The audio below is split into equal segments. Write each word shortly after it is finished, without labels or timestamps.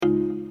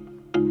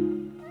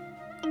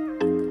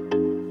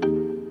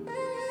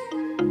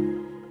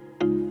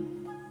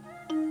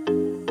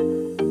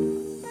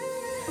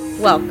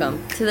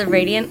Welcome to the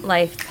Radiant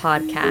Life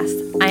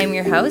podcast. I am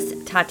your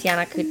host,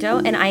 Tatiana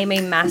Couto, and I am a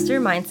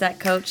master mindset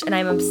coach, and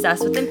I'm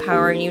obsessed with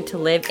empowering you to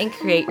live and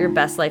create your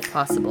best life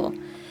possible.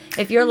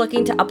 If you're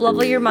looking to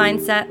uplevel your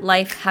mindset,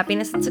 life,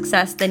 happiness, and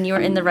success, then you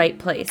are in the right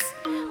place.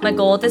 My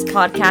goal with this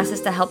podcast is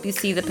to help you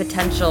see the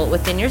potential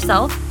within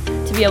yourself,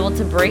 to be able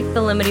to break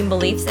the limiting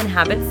beliefs and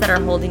habits that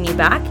are holding you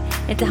back,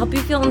 and to help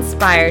you feel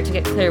inspired to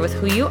get clear with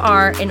who you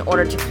are in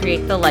order to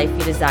create the life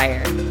you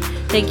desire.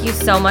 Thank you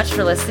so much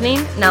for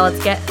listening. Now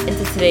let's get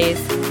into today's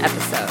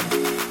episode.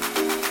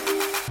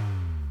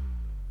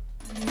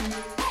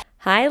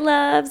 Hi,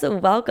 loves.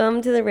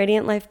 Welcome to the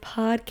Radiant Life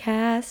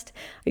podcast.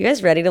 Are you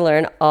guys ready to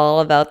learn all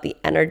about the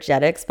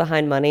energetics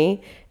behind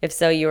money? If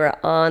so, you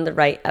are on the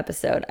right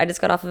episode. I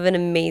just got off of an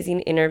amazing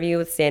interview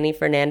with Sandy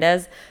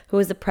Fernandez, who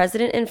is the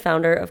president and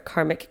founder of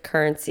Karmic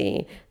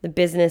Currency, the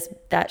business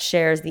that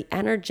shares the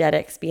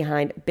energetics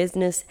behind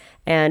business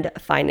and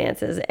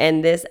finances.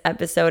 And this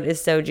episode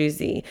is so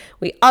juicy.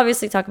 We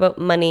obviously talk about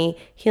money,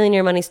 healing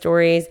your money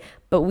stories,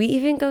 but we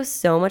even go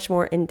so much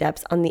more in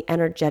depth on the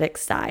energetic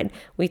side.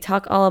 We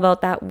talk all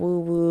about that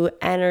woo-woo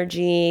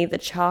energy, the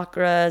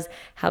chakras,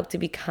 how to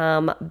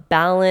become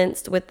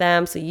balanced with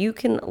them so you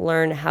can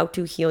learn how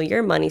to heal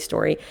your money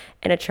story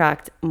and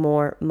attract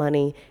more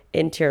money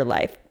into your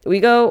life.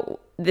 You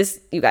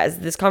guys,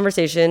 this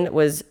conversation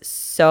was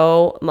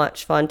so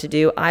much fun to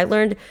do. I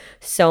learned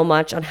so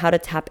much on how to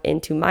tap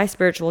into my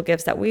spiritual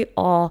gifts that we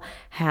all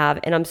have.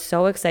 And I'm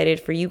so excited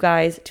for you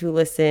guys to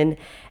listen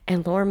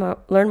and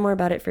learn more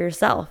about it for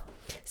yourself.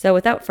 So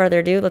without further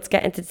ado, let's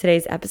get into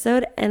today's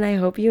episode, and I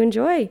hope you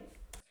enjoy.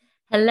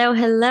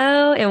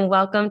 Hello, and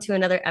welcome to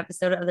another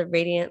episode of the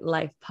Radiant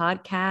Life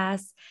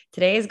podcast.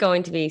 Today is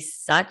going to be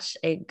such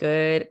a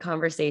good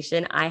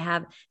conversation. I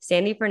have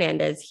Sandy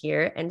Fernandez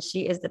here, and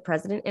she is the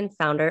president and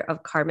founder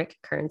of Karmic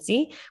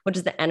Currency, which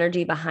is the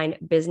energy behind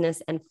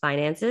business and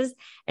finances.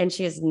 And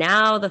she is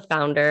now the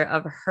founder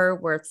of Her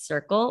Worth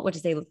Circle, which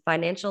is a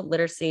financial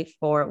literacy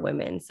for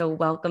women. So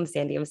welcome,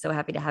 Sandy. I'm so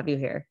happy to have you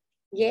here.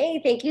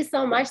 Yay. Thank you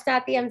so much,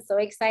 Tati. I'm so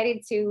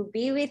excited to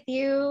be with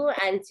you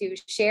and to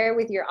share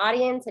with your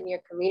audience and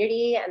your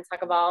community and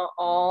talk about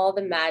all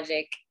the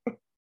magic.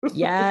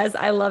 Yes,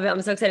 I love it.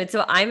 I'm so excited.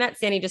 So I met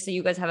Sandy, just so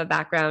you guys have a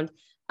background,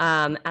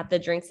 at the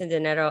Drinks and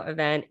Dinero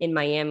event in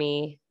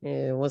Miami.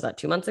 Was that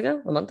 2 months ago?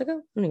 A month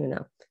ago? I don't even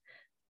know.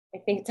 I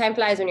think time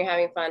flies when you're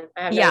having fun.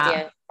 I have no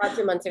idea. About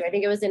 2 months ago. I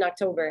think it was in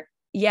October.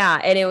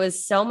 Yeah. And it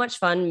was so much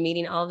fun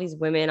meeting all these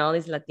women, all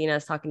these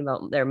Latinas talking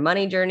about their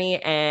money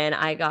journey. And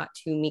I got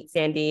to meet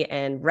Sandy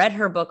and read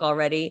her book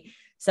already.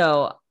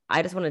 So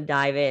I just want to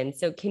dive in.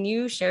 So can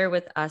you share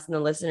with us and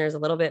the listeners a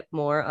little bit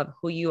more of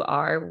who you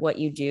are, what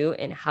you do,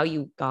 and how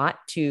you got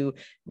to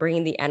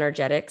bringing the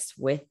energetics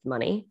with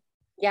money?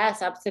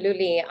 Yes,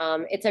 absolutely.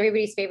 It's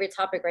everybody's favorite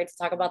topic, right? To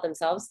talk about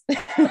themselves.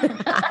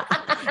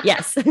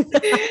 Yes.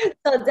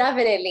 So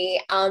definitely.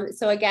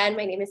 So again,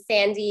 my name is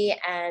Sandy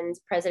and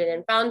president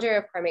and founder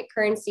of Karmic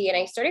Currency. And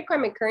I started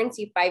Karmic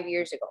Currency 5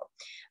 years ago.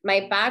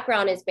 My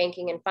background is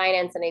banking and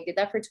finance, and I did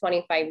that for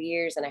 25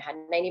 years. And I had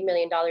 $90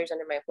 million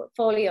under my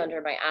portfolio,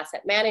 under my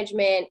asset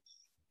management.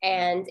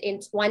 And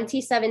in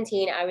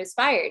 2017, I was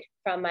fired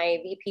from my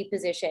VP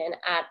position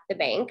at the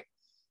bank.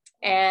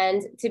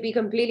 And to be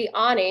completely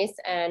honest,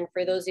 and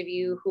for those of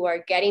you who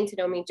are getting to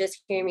know me,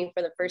 just hearing me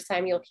for the first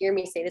time, you'll hear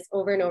me say this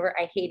over and over.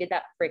 I hated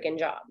that freaking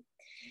job.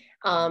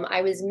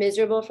 I was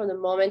miserable from the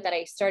moment that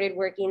I started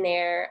working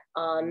there.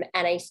 And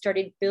I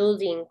started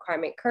building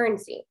Karmic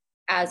Currency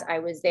as I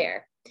was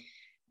there.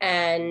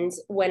 And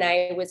when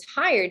I was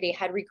hired, they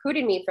had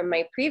recruited me from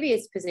my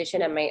previous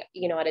position at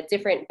at a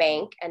different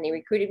bank. And they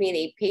recruited me.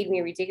 They paid me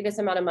a ridiculous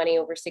amount of money,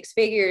 over 6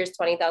 figures,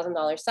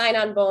 $20,000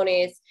 sign-on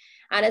bonus.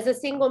 And as a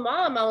single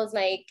mom, I was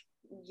like,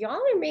 y'all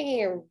are making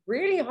it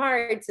really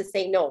hard to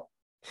say no.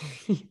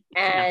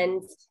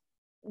 And,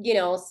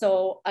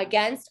 so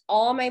against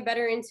all my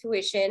better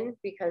intuition,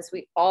 because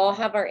we all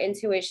have our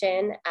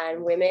intuition,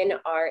 and women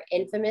are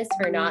infamous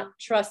for not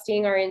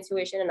trusting our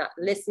intuition and not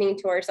listening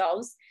to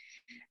ourselves.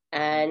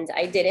 And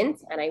I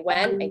didn't, and I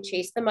went, I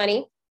chased the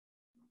money.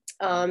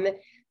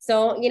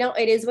 So,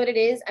 it is what it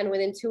is. And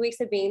within 2 weeks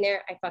of being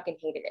there, I fucking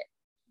hated it.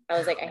 I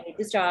was like, I hate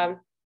this job.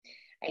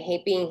 I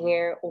hate being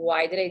here.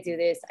 Why did I do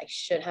this? I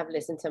should have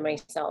listened to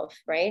myself,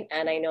 right?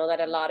 And I know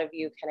that a lot of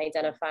you can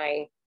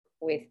identify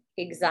with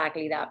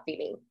exactly that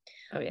feeling.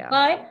 Oh, yeah.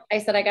 But I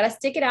said, I got to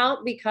stick it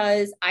out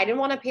because I didn't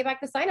want to pay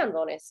back the sign-on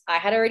bonus. I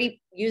had already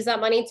used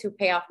that money to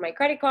pay off my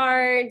credit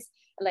cards,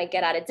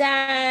 get out of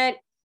debt.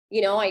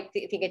 I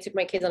think I took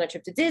my kids on a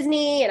trip to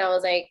Disney, and I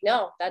was like,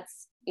 no,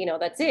 that's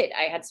it.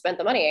 I had spent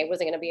the money. I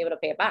wasn't going to be able to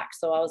pay it back.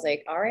 So I was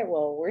like, all right,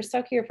 well, we're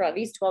stuck here for at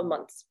least 12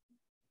 months.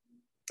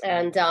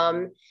 And,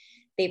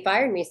 they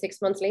fired me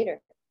 6 months later.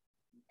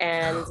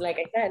 And like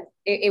I said,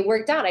 it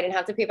worked out. I didn't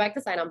have to pay back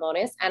the sign-on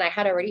bonus. And I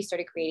had already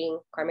started creating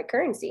Karmic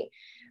Currency,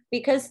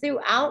 because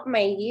throughout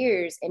my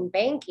years in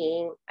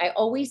banking, I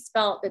always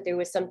felt that there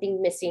was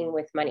something missing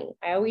with money.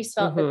 I always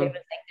felt that there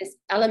was this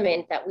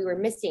element that we were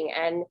missing.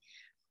 And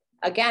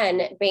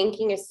again,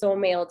 banking is so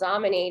male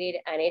dominated,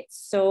 and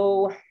it's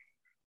so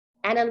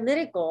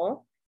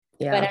analytical.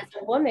 But Yeah. as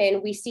a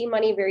woman, we see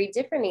money very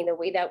differently. The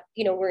way that,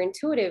 we're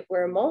intuitive,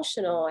 we're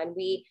emotional, and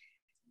we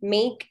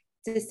make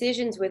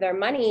decisions with our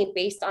money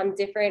based on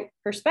different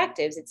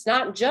perspectives. It's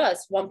not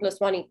just 1 +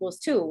 1 =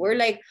 2. We're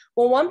like,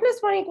 well, 1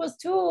 + 1 =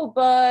 2,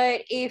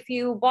 but if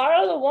you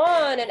borrow the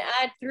 1 and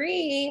add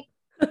 3,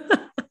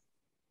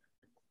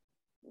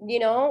 we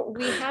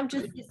have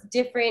just this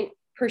different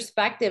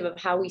perspective of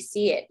how we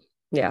see it.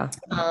 Yeah.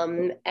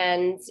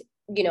 And,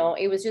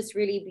 it was just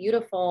really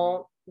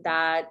beautiful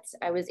that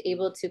I was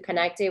able to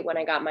connect it when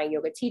I got my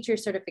yoga teacher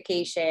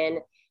certification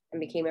and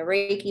became a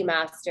Reiki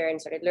master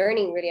and started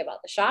learning really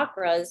about the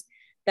chakras,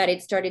 that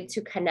it started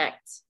to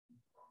connect.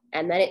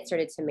 And then it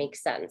started to make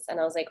sense. And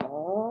I was like,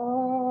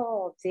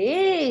 oh,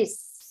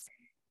 this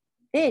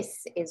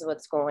is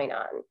what's going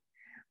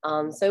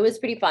on. So it was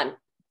pretty fun.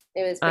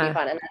 It was pretty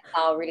fun. And that's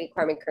how really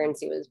Karmic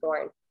Currency was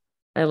born.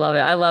 I love it.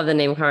 I love the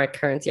name Karmic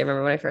Currency. I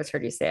remember when I first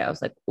heard you say it, I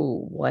was like,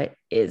 ooh, what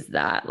is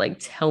that? Like,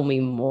 tell me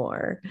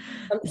more.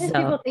 Sometimes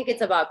people think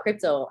it's about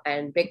crypto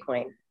and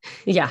Bitcoin.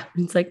 Yeah.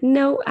 It's like,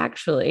 no,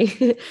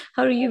 actually,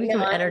 how do you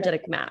become an No,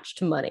 energetic match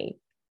to money?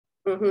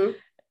 mm-hmm.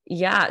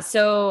 Yeah.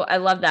 So I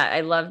love that. I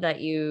love that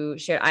you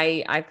shared.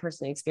 I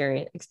personally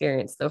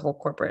experienced the whole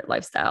corporate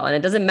lifestyle, and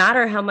it doesn't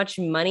matter how much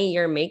money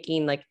you're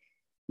making. Like,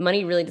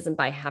 money really doesn't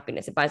buy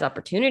happiness. It buys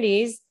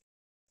opportunities,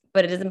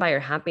 but it doesn't buy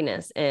your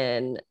happiness.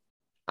 And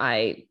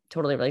I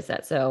totally relate to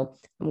that. So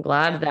I'm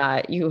glad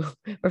that you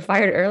were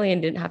fired early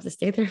and didn't have to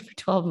stay there for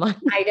 12 months.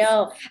 I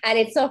know. And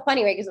it's so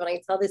funny, right? Because when I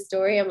tell this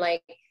story, I'm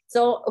like,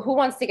 so who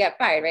wants to get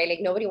fired, right?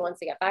 Like nobody wants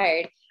to get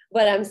fired.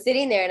 But I'm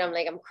sitting there and I'm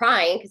like, I'm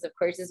crying because of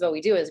course this is what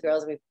we do as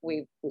girls.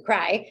 We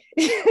cry.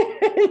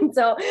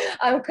 So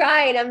I'm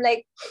crying. I'm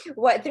like,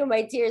 what, through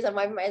my tears on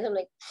my eyes, I'm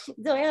like,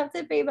 do I have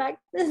to pay back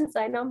the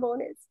sign-on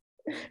bonus?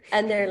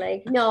 And they're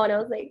like, no. And I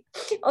was like,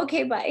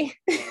 okay, bye.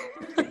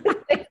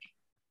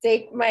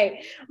 Take my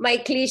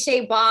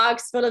cliche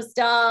box full of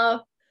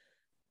stuff,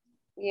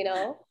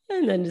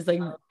 And then just like,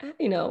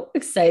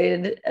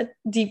 excited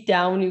deep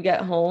down when you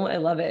get home. I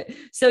love it.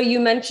 So you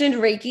mentioned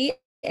Reiki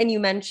and you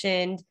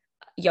mentioned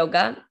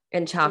yoga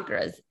and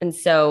chakras. And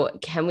so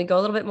can we go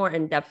a little bit more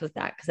in depth with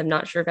that? Because I'm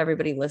not sure if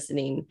everybody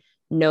listening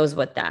knows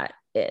what that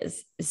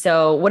is.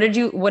 So what did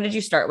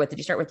you start with? Did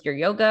you start with your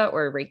yoga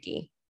or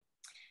Reiki?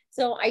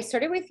 So I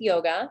started with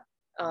yoga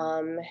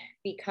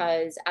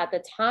because at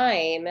the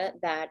time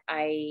that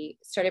I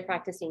started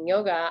practicing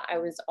yoga, I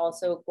was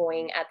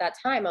going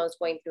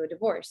through a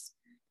divorce.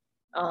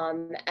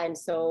 And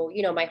so,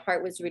 my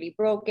heart was really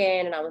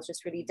broken and I was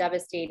just really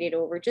devastated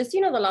over just, the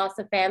loss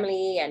of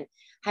family and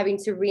having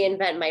to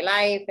reinvent my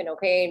life and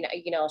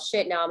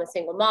shit, now I'm a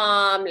single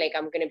mom, like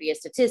I'm going to be a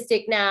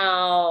statistic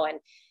now. And,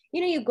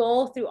 you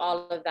go through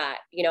all of that,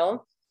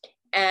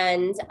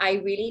 and I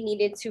really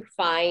needed to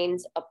find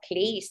a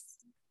place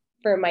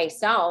for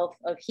myself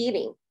of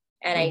healing.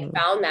 And I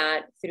found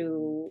that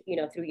through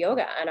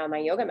yoga and on my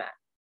yoga mat.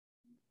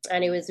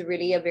 And it was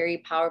really a very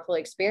powerful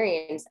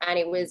experience. And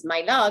it was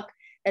my luck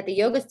that the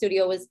yoga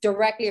studio was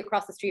directly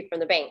across the street from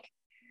the bank.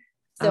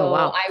 So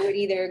wow. I would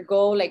either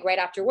go like right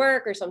after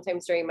work or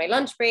sometimes during my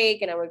lunch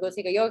break, and I would go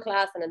take a yoga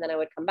class and then I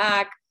would come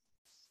back.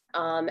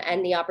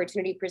 And the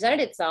opportunity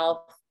presented itself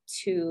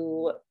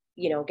to,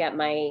 get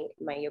my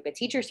yoga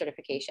teacher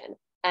certification.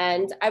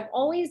 And I've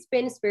always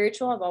been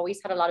spiritual. I've always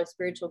had a lot of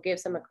spiritual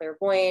gifts. I'm a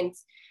clairvoyant.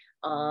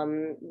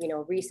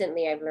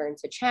 Recently I've learned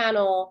to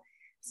channel.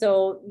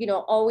 So,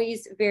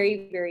 always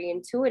very, very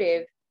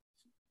intuitive.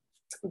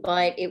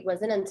 But it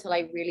wasn't until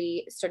I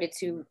really started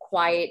to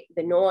quiet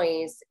the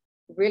noise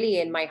really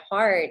in my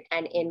heart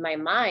and in my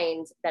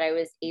mind that I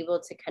was able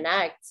to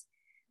connect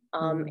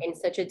in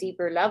such a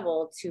deeper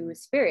level to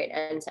spirit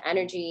and to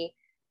energy,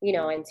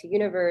 and to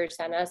universe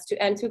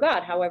and to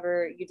God,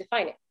 however you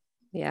define it.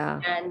 Yeah.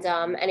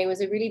 And it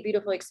was a really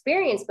beautiful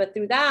experience. But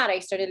through that, I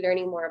started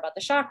learning more about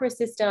the chakra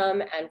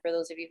system. And for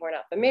those of you who are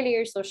not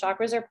familiar, so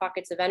chakras are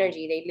pockets of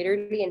energy. They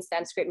literally in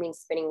Sanskrit mean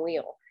spinning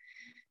wheel.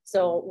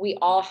 So we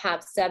all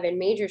have 7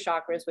 major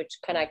chakras, which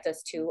connect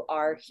us to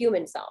our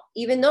human self,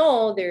 even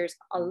though there's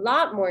a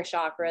lot more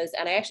chakras.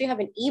 And I actually have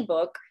an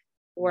ebook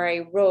where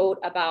I wrote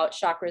about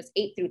chakras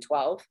 8 through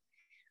 12.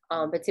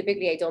 But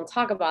typically I don't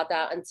talk about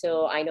that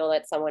until I know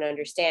that someone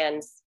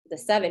understands the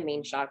 7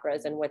 main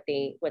chakras and what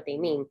they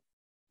mean.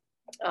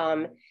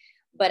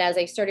 But as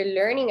I started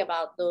learning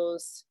about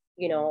those,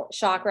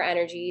 chakra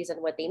energies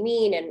and what they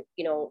mean and,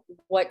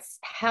 what's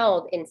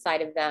held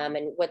inside of them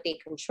and what they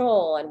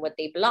control and what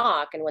they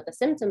block and what the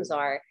symptoms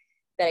are,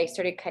 that I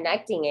started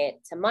connecting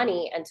it to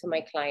money and to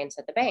my clients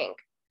at the bank.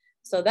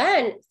 So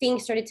then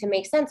things started to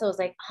make sense. I was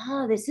like,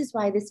 this is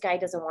why this guy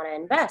doesn't want to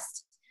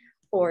invest.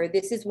 Or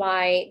this is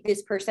why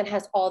this person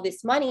has all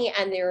this money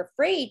and they're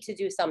afraid to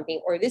do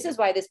something. Or this is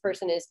why this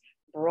person is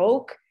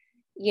broke,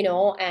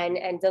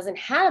 and doesn't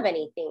have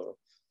anything.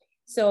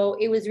 So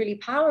it was really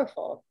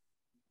powerful.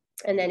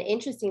 And then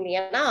interestingly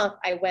enough,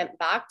 I went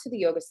back to the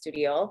yoga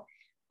studio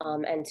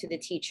and to the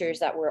teachers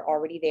that were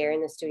already there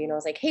in the studio. And I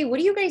was like, hey, what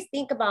do you guys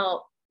think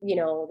about,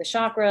 the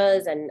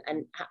chakras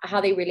and how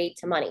they relate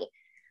to money?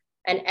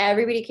 And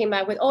everybody came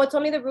back with, oh, it's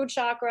only the root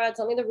chakra. It's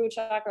only the root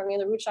chakra. I mean,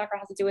 the root chakra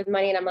has to do with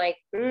money. And I'm like,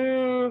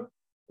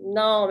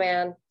 no,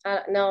 man,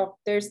 no,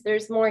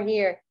 there's more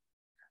here.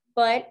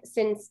 But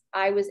since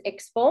I was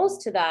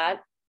exposed to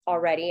that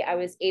already, I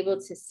was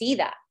able to see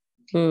that.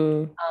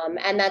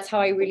 And that's how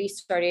I really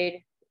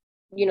started,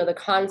 the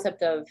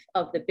concept of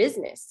the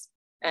business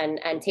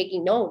and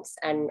taking notes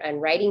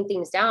and writing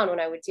things down. When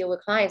I would deal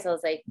with clients, I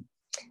was like,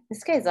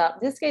 this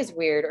guy's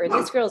weird, or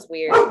this girl's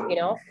weird,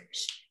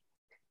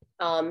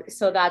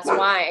 so that's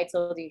why I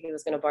told you he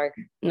was going to bark.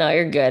 No,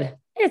 you're good.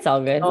 It's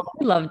all good. Oh,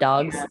 I love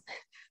dogs.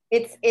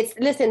 Yeah.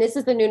 Listen, this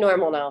is the new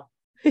normal now.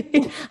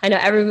 I know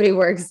everybody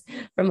works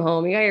from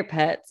home. You got your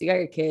pets, you got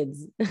your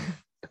kids.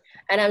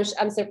 And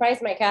I'm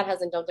surprised my cat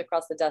hasn't jumped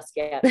across the desk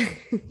yet.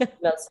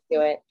 Let's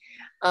do it.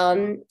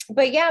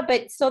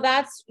 But so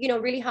that's,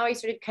 really how I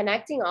started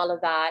connecting all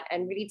of that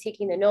and really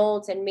taking the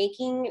notes and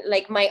making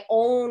like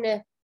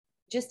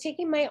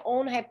taking my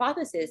own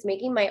hypothesis,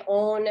 making my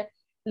own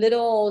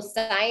little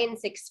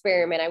science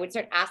experiment. I would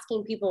start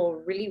asking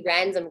people really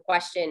random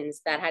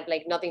questions that had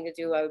like nothing to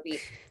do. I would be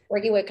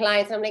working with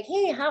clients. I'm like,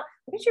 hey, what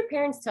did your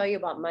parents tell you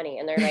about money?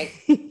 And they're like,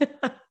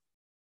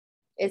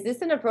 is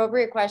this an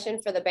appropriate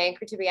question for the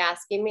banker to be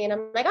asking me? And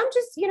I'm like, I'm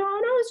just, I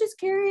was just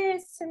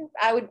curious. And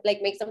I would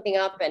like make something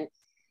up. And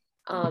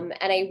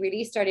I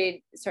really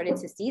started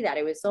to see that.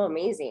 It was so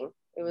amazing.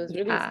 It was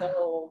really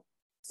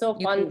so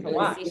fun to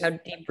watch. See how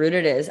deep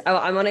rooted it is.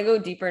 I want to go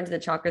deeper into the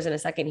chakras in a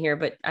second here,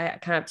 but I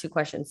kind of have two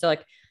questions. So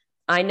like,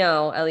 I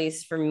know, at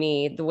least for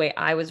me, the way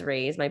I was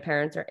raised, my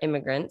parents are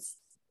immigrants.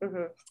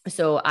 Mm-hmm.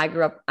 So I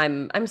grew up,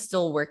 I'm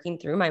still working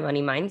through my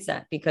money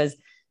mindset, because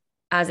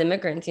as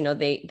immigrants,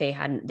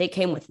 they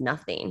came with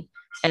nothing.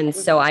 And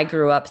so I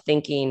grew up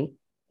thinking,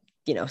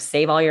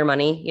 save all your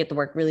money. You have to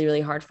work really,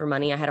 really hard for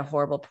money. I had a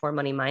horrible, poor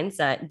money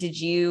mindset. Did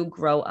you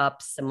grow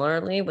up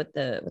similarly with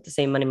the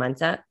same money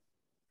mindset?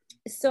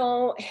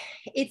 So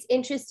it's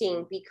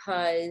interesting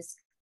because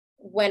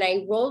when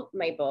I wrote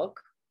my book,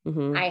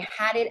 mm-hmm. I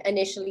hadn't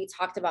initially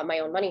talked about my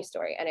own money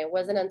story. And it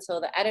wasn't until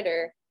the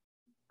editor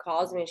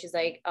calls me and she's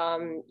like,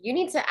 you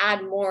need to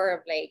add more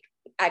of like,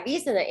 at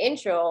least in the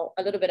intro,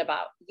 a little bit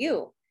about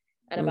you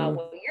and about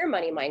what your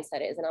money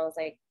mindset is. And I was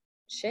like,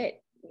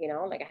 shit,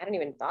 like I hadn't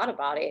even thought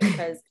about it,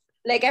 because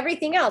like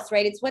everything else,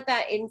 right? It's what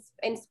that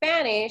in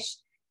Spanish,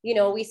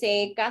 we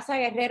say casa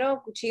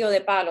guerrero, cuchillo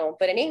de palo,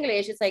 but in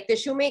English, it's like the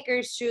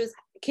shoemaker's shoes,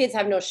 kids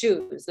have no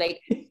shoes.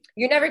 Like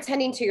you're never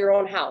tending to your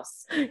own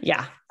house.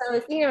 Yeah. So I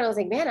was thinking, I was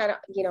like, man, I got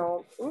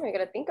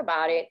to think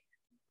about it.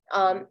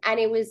 And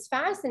it was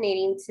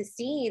fascinating to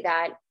see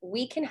that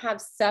we can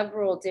have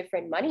several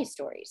different money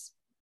stories.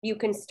 You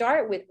can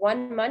start with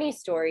one money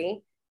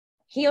story,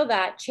 heal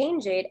that,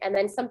 change it, and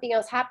then something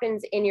else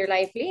happens in your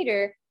life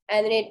later,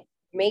 and then it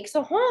makes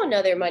a whole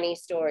nother money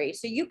story.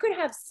 So you could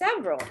have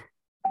several.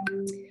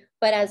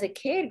 But as a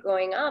kid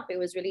growing up, it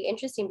was really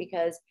interesting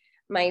because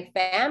my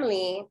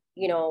family,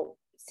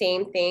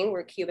 same thing,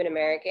 we're Cuban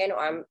American, or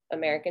I'm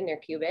American, they're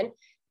Cuban,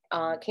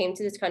 came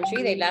to this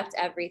country. They left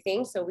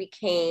everything. So we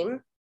came,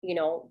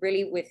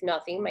 really with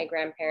nothing, my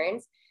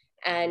grandparents.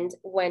 And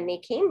when they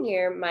came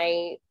here,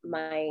 my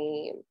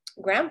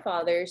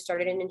grandfather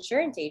started an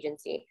insurance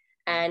agency.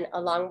 And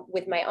along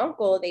with my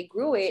uncle, they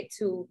grew it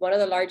to one of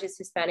the largest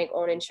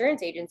Hispanic-owned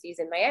insurance agencies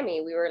in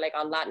Miami. We were like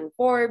on Latin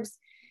Forbes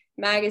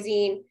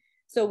magazine.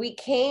 So we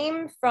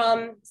came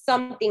from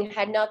something,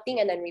 had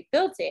nothing, and then we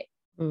built it.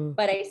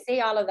 But I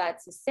say all of that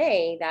to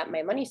say that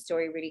my money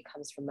story really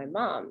comes from my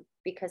mom,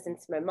 because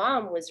since my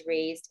mom was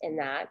raised in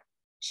that,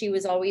 she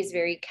was always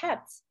very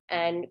kept.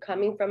 And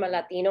coming from a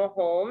Latino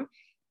home,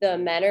 the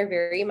men are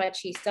very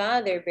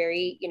machista. They're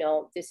very,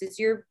 this is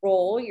your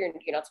role. You're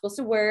not supposed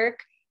to work.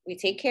 We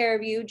take care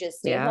of you. Just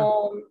stay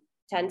home,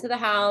 tend to the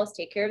house,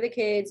 take care of the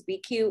kids, be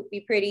cute,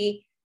 be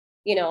pretty,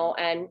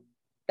 and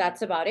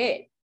that's about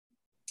it.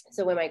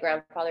 So when my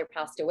grandfather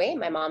passed away,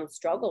 my mom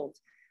struggled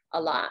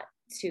a lot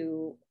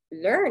to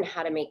learn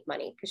how to make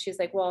money, because she's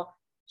like, well,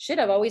 shit,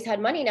 I've always had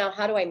money. Now,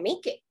 how do I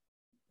make it?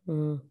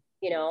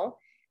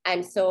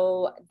 And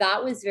so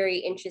that was very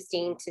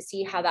interesting to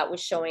see how that was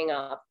showing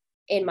up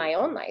in my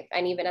own life.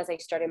 And even as I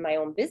started my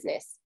own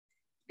business,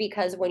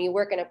 because when you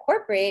work in a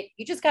corporate,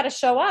 you just got to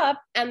show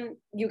up and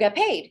you get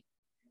paid.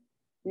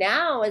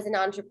 Now, as an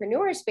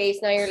entrepreneur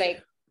space, now you're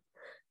like,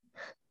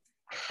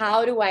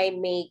 how do I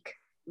make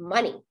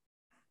money?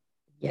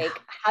 Yeah. Like,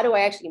 how do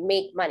I actually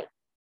make money?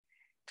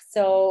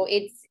 So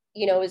it's,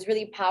 it was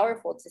really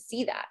powerful to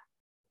see that.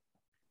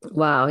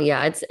 Wow.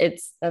 Yeah.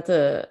 That's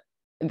a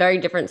very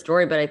different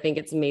story, but I think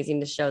it's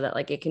amazing to show that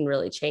like it can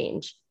really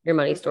change. Your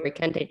money story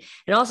can take,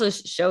 and also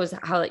shows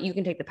how that you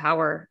can take the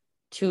power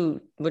to,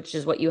 which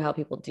is what you help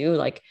people do,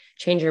 like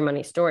change your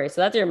money story.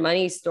 So that's your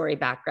money story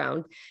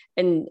background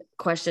and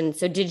question.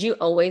 So did you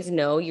always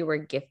know you were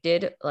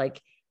gifted,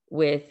 like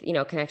with,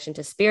 connection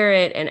to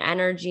spirit and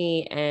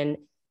energy, and,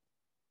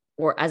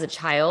 or as a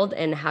child,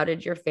 and how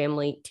did your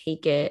family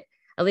take it?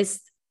 At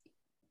least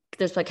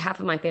there's like half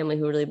of my family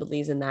who really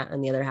believes in that,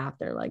 and the other half,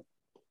 they're like,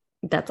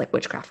 that's like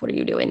witchcraft. What are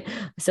you doing?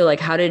 So like,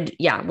 did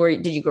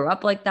you grow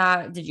up like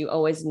that? Did you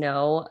always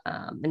know?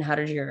 And how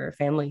did your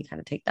family kind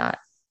of take that?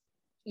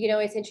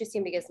 It's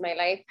interesting because my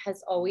life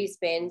has always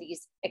been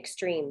these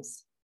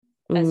extremes,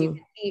 as you Mm,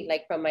 can see,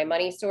 like from my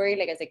money story,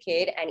 like as a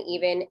kid, and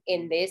even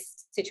in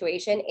this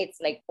situation, it's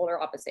like polar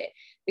opposite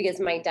because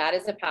my dad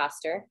is a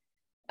pastor.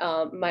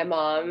 My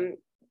mom,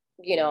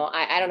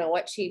 I don't know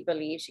what she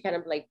believes. She kind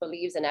of like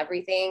believes in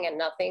everything and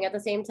nothing at the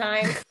same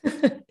time.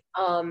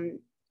 Um,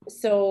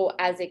 so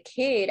as a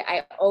kid,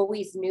 I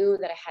always knew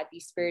that I had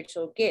these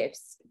spiritual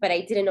gifts, but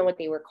I didn't know what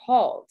they were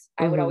called.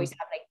 I would always mm-hmm.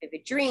 have like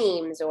vivid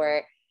dreams,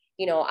 or,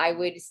 I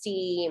would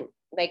see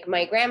like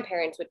my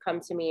grandparents would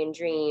come to me in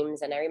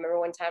dreams. And I remember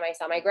one time I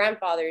saw my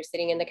grandfather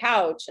sitting in the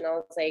couch, and I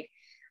was like,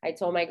 I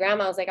told my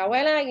grandma, I was like,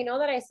 Abuela, you know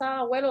that I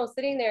saw Abuelo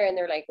sitting there? And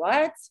they're like,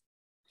 what?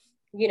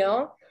 You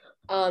know?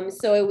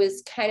 So it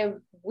was kind of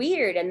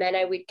weird. And then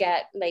I would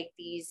get like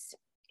these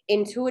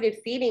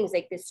intuitive feelings,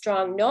 like this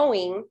strong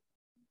knowing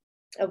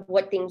of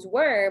what things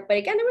were. But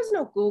again, there was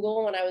no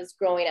Google when I was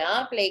growing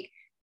up. Like,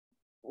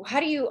 how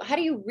do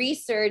you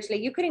research?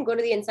 Like, you couldn't go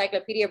to the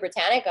Encyclopedia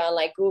Britannica and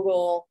like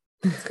Google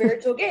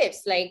spiritual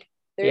gifts. Like,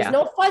 there's Yeah.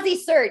 no fuzzy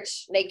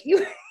search. Like,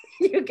 you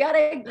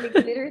gotta like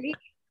literally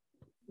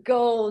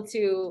go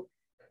to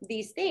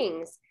these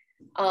things.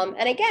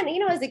 And again,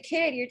 as a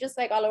kid, you're just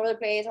like all over the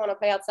place. I want to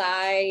play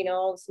outside,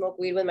 smoke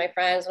weed with my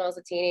friends when I was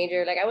a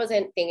teenager. Like, I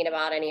wasn't thinking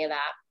about any of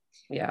that.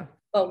 Yeah.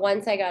 But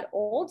once I got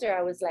older,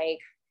 I was like,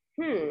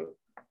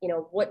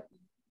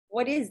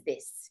 what is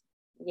this?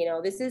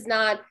 This is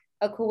not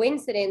a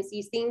coincidence.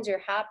 These things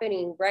are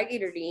happening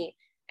regularly,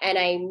 and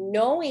I'm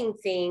knowing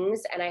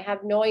things, and I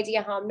have no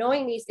idea how I'm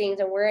knowing these things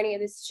and where any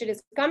of this shit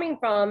is coming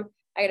from.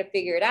 I got to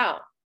figure it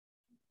out.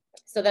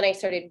 So then I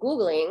started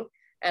Googling,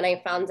 and I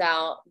found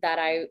out that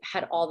I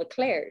had all the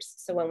clairs.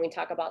 So when we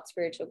talk about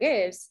spiritual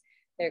gifts,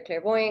 they're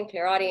clairvoyant,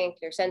 clairaudient,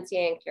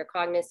 clairsentient,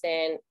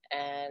 claircognizant,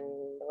 and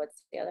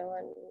what's the other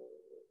one?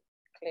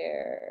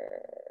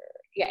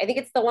 Yeah, I think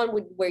it's the one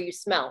where you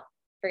smell.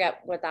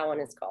 Forget what that one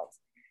is called.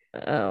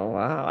 Oh,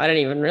 wow. I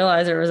didn't even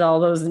realize there was all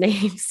those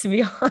names, to be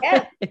Yeah.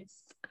 honest.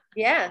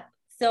 Yeah.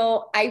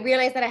 So I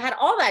realized that I had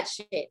all that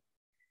shit.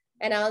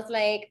 And I was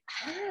like,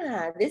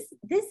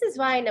 this is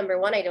why, number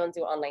one, I don't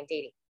do online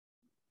dating.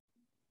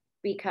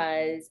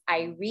 Because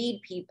I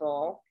read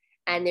people,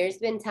 and there's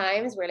been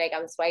times where like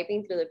I'm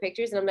swiping through the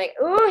pictures and I'm like,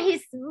 oh, he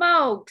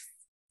smokes.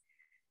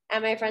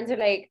 And my friends are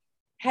like,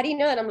 how do you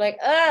know that? I'm like,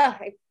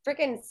 I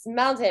freaking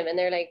smelled him. And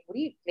they're like, what do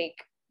you like?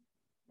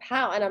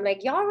 How? And I'm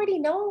like, you already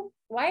know.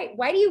 Why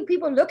do you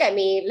people look at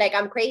me like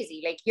I'm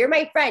crazy? Like, you're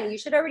my friend. You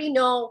should already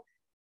know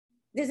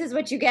this is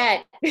what you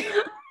get.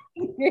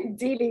 You're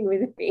dealing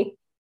with me.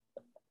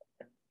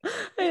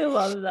 I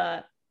love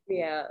that.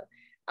 Yeah.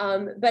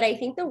 But I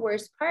think the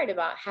worst part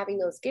about having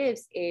those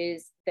gifts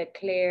is the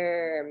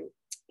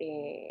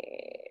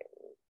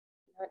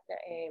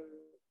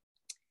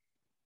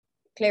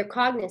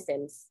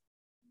claircognizance,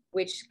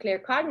 which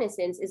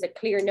claircognizance is a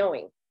clear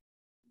knowing.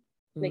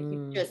 Like,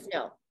 you just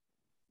know.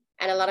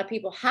 And a lot of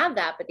people have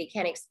that, but they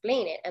can't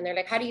explain it. And they're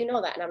like, how do you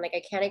know that? And I'm like,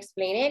 I can't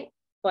explain it,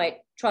 but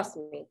trust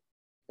me.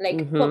 Like,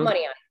 put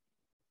money on it.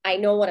 I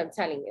know what I'm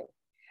telling you.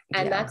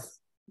 And Yeah.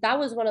 that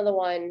was one of the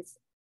ones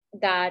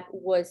that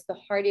was the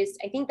hardest.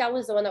 I think that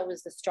was the one that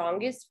was the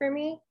strongest for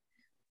me,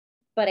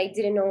 but I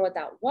didn't know what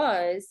that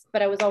was,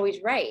 but I was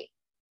always right.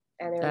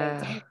 And they're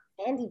like, damn,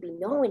 Andy be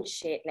knowing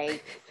shit.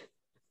 Like,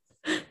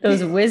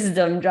 those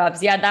wisdom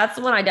drops. Yeah, that's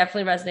the one I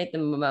definitely resonate the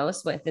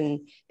most with.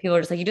 And people are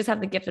just like, you just have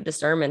the gift of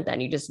discernment,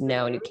 then you just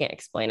know and you can't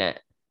explain it.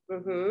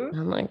 mm-hmm.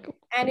 I'm like,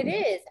 and it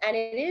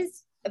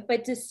is,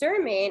 but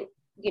discernment,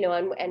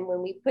 and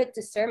when we put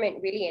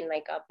discernment really in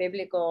like a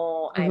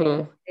biblical and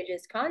in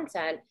religious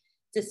content,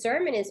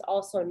 discernment is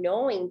also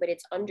knowing, but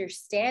it's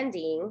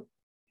understanding,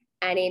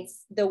 and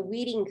it's the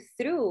weeding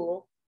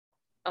through,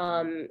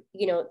 through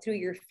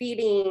your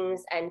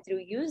feelings and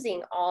through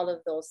using all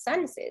of those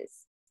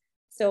senses.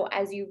 So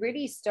as you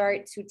really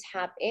start to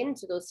tap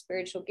into those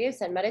spiritual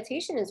gifts, and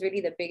meditation is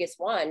really the biggest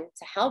one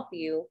to help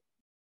you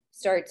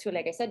start to,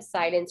 like I said,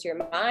 silence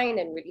your mind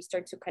and really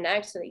start to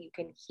connect so that you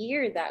can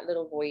hear that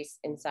little voice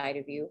inside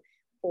of you,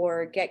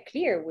 or get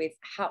clear with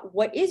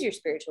what is your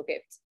spiritual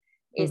gift?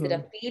 Is it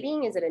a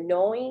feeling? Is it a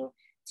knowing?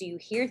 Do you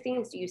hear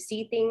things? Do you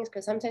see things?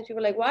 Because sometimes people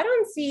are like, well, I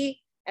don't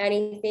see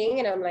anything.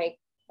 And I'm like,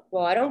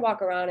 well, I don't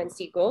walk around and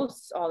see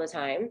ghosts all the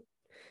time.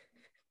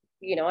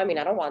 I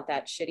don't want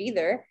that shit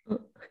either.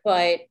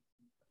 But,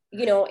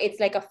 it's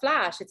like a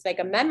flash. It's like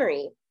a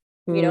memory.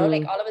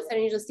 Like all of a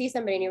sudden you just see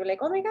somebody and you're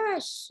like, oh my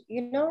gosh,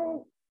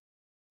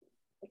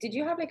 did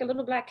you have like a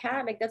little black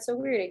cat? Like, that's so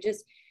weird. It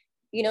just,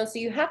 so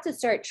you have to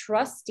start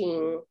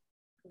trusting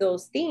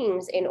those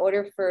things in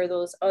order for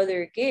those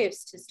other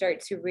gifts to start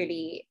to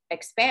really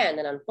expand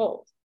and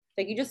unfold.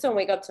 Like, you just don't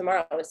wake up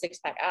tomorrow with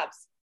 6-pack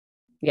abs.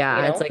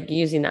 yeah, it's like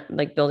using that,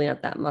 like building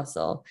up that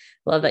muscle.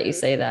 Love that you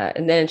say that.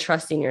 And then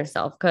trusting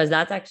yourself, because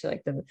that's actually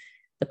like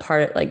the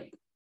part, like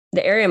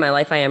the area of my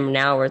life I am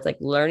now, where it's like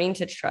learning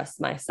to trust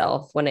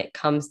myself when it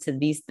comes to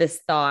this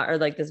thought or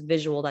like this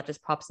visual that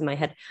just pops in my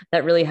head.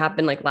 That really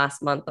happened like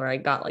last month, where I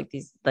got like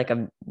like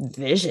a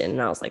vision,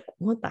 and I was like,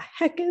 what the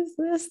heck is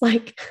this?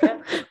 Like,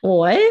 Yeah.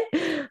 what?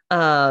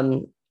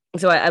 Um,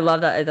 so I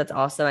love that. That's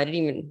awesome. I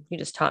didn't even, you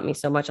just taught me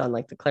so much on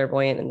like the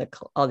clairvoyant and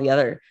all the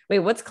other, wait,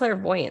 what's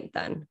clairvoyant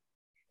then?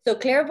 So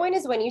clairvoyant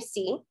is when you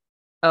see.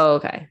 Oh,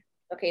 okay.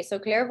 Okay, so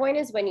clairvoyant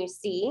is when you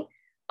see.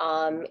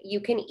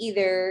 You can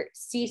either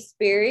see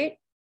spirit,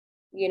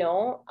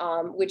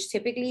 which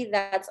typically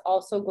that's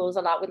also goes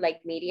a lot with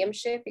like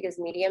mediumship, because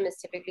medium is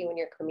typically when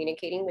you're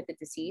communicating with the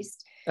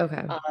deceased.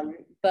 Okay.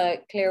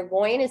 But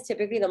clairvoyant is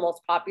typically the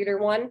most popular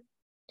one.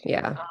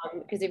 Yeah.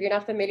 Because if you're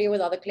not familiar with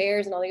all the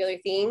clairs and all the other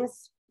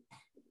things,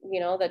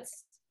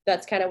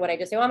 that's kind of what I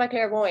just say. Oh, I'm a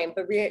clairvoyant,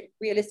 but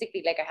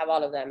realistically, like I have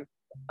all of them.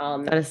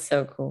 That is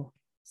so cool.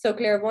 So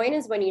clairvoyant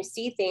is when you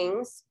see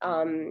things,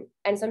 and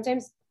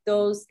sometimes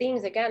those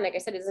things, again, like I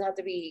said, it doesn't have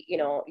to be,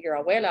 your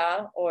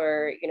abuela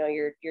or,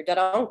 your dead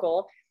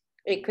uncle.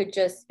 It could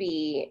just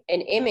be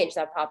an image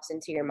that pops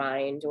into your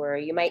mind, or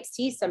you might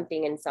see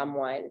something in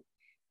someone.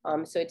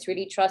 So it's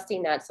really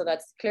trusting that. So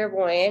that's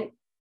clairvoyant.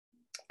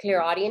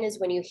 Clairaudient is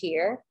when you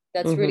hear.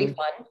 That's really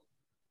fun.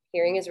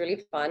 Hearing is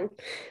really fun.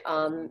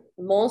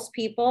 Most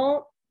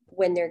people,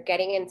 when they're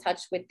getting in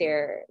touch with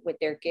their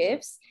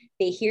gifts,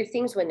 they hear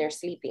things when they're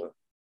sleeping.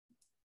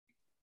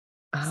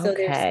 So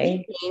they're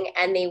sleeping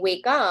and they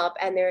wake up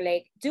and they're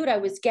like, dude, I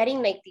was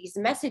getting like these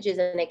messages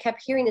and I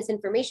kept hearing this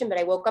information, but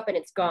I woke up and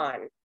it's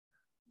gone.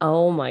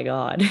 Oh my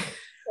God.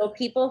 So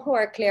people who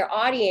are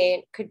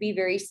clairaudient could be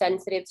very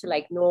sensitive to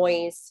like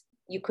noise.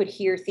 You could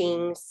hear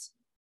things.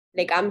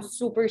 Like I'm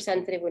super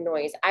sensitive with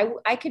noise.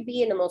 I could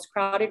be in the most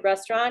crowded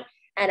restaurant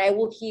and I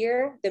will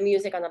hear the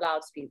music on the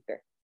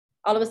loudspeaker.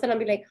 All of a sudden I'll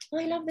be like, oh,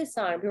 I love this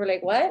song. People are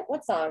like,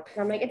 what song?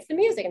 And I'm like, it's the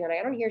music. And they're like,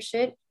 I don't hear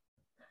shit.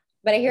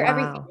 But I hear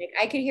everything. Like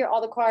I could hear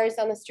all the cars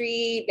on the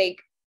street. Like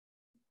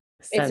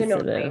sensitive.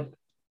 It's annoying.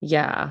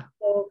 Yeah.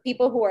 So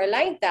people who are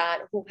like that,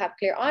 who have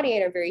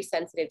clairaudient, are very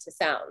sensitive to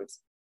sounds.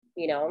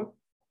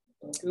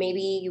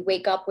 Maybe you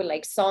wake up with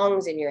like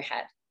songs in your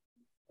head,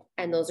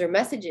 and those are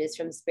messages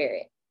from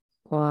spirit.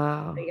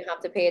 Wow. So you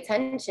have to pay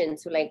attention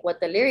to like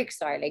what the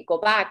lyrics are. Like go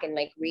back and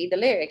like read the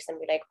lyrics and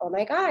be like, oh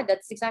my God,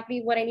 that's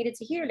exactly what I needed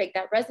to hear. Like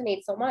that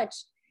resonates so much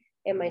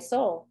in my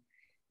soul.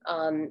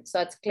 So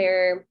that's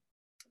clairaudient.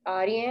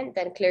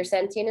 Then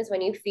clairsentient is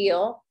when you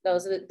feel.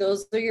 Those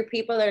are your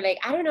people that are like,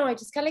 I don't know, I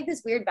just got like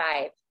this weird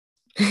vibe.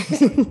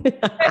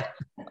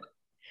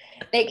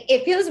 Like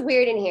it feels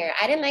weird in here.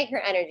 I didn't like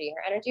her energy.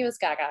 Her energy was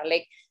gaga.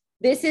 Like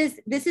this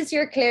is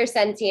your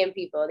clairsentient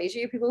people. These are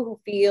your people who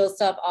feel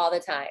stuff all the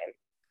time.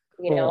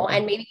 Cool.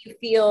 And maybe you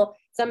feel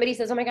somebody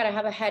says, oh my God, I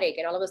have a headache.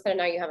 And all of a sudden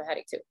now you have a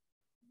headache too.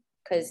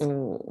 Because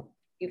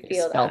you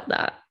feel felt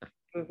that.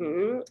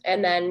 And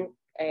then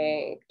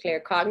a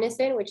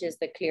claircognizant, which is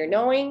the clear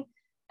knowing.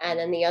 And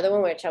then the other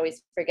one, which I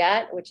always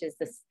forget, which is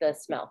the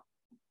smell.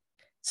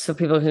 So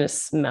people can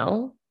just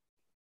smell?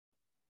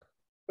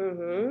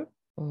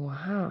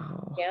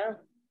 Wow.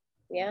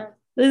 Yeah.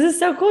 This is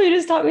so cool. You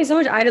just taught me so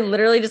much. I had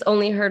literally just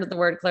only heard the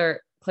word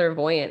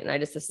clairvoyant, and I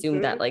just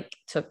assumed that like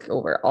took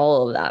over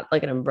all of that,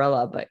 like an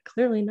umbrella, but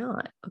clearly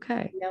not.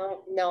 Okay.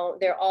 No,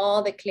 they're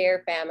all the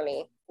clair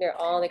family. They're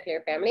all the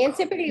clair family. And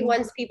typically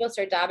once people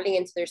start dabbling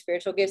into their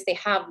spiritual gifts, they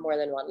have more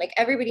than one. Like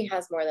everybody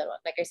has more than one.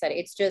 Like I said,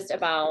 it's just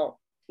about,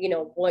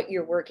 what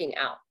you're working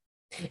out.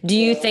 Do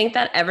you think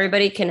that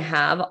everybody can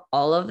have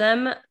all of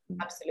them?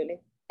 Absolutely.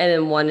 And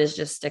then one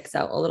just sticks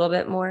out a little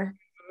bit more?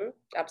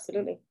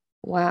 Absolutely.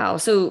 Wow.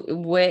 So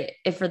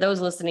if for those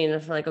listening,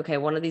 if like, okay,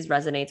 one of these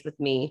resonates with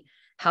me,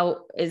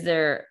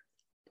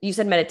 you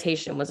said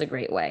meditation was a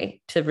great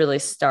way to really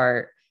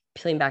start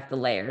peeling back the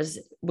layers.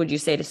 Would you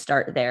say to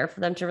start there for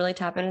them to really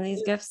tap into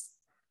these gifts?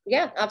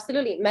 Yeah,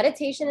 absolutely.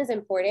 Meditation is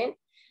important.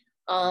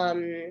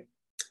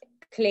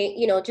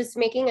 Just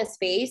making a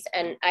space.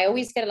 And I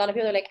always get a lot of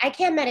people are like, I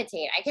can't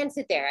meditate. I can't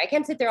sit there. I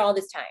can't sit there all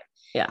this time.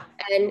 Yeah.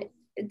 And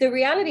the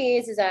reality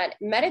is that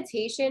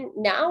meditation,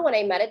 now when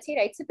I meditate,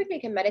 I typically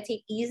can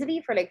meditate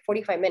easily for like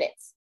 45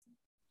 minutes.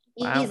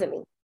 Wow.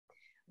 Easily.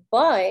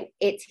 But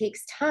it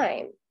takes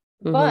time.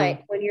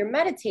 But when you're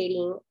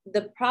meditating,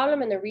 the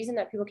problem and the reason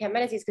that people can't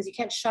meditate is because you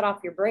can't shut off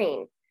your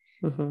brain.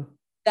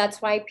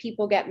 That's why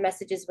people get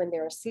messages when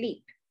they're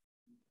asleep.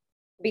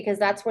 Because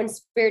that's when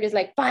spirit is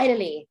like,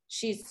 finally,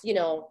 she's,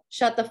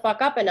 shut the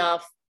fuck up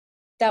enough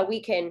that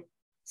we can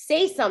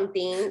say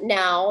something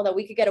now, that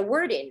we could get a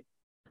word in.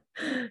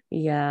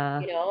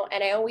 Yeah.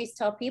 And I always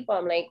tell people,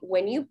 I'm like,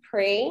 when you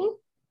pray,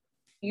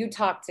 you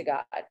talk to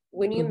God.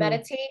 When you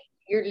meditate,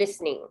 you're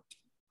listening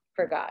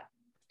for God.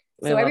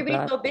 So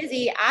everybody's so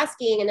busy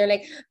asking and they're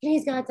like,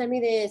 please God, send me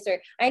this,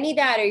 or I need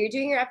that, or you're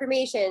doing your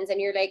affirmations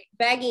and you're like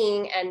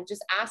begging and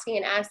just asking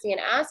and asking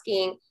and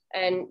asking.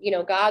 And,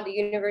 God, the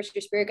universe,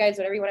 your spirit guides,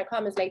 whatever you want to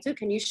come, is like, dude,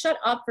 can you shut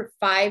up for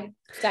 5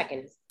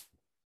 seconds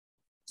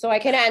so I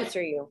can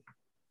answer you?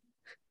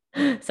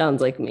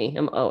 Sounds like me.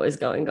 I'm always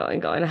going, going,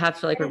 going. I have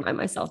to like remind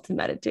myself to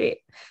meditate.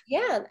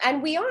 Yeah,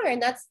 and we are,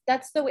 and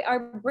that's the way our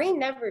brain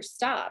never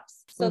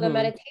stops. So the Mm-hmm.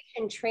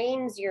 meditation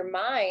trains your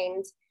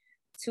mind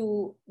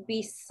to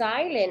be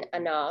silent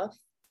enough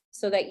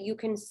so that you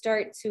can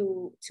start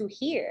to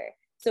hear.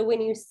 So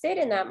when you sit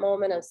in that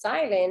moment of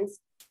silence,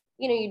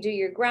 you do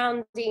your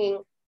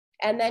grounding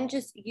and then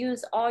just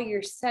use all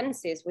your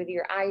senses with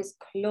your eyes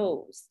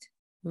closed.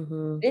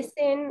 Mm-hmm.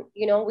 Listen,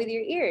 with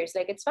your ears,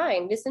 like it's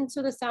fine. Listen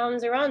to the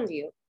sounds around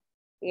you.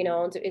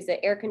 Is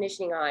the air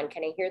conditioning on?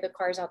 Can I hear the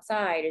cars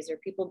outside? Is there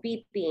people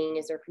beeping?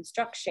 Is there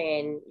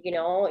construction?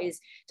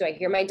 Do I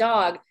hear my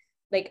dog?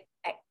 Like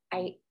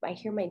I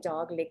hear my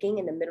dog licking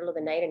in the middle of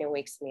the night and it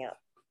wakes me up.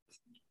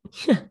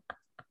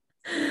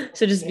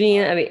 So just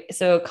being, I mean,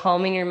 so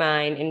calming your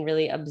mind and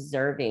really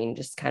observing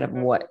just kind of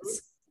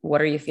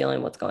what are you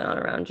feeling? What's going on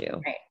around you?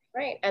 Right,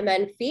 right. And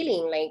then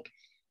feeling like,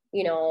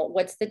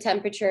 what's the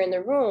temperature in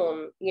the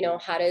room?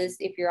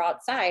 If you're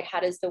outside,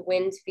 how does the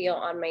wind feel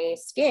on my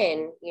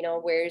skin?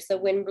 Where's the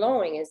wind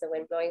blowing? Is the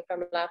wind blowing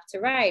from left to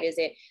right? Is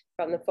it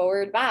from the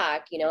forward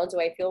back? Do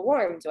I feel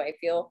warm? Do I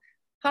feel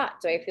hot?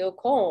 Do I feel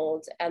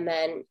cold? And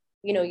then,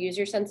 use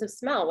your sense of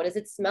smell. What does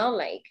it smell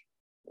like?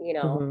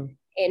 Mm-hmm.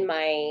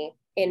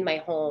 In my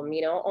home,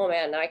 oh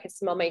man, now I can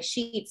smell my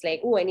sheets,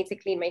 like, oh, I need to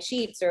clean my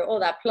sheets, or oh,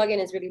 that plug-in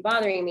is really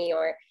bothering me,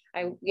 or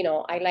I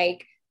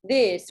like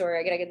this, or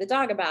I gotta get the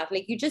dog a bath.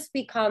 Like you just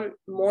become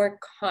more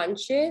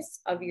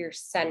conscious of your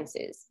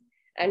senses.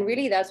 And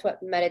really that's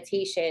what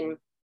meditation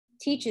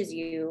teaches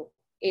you,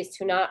 is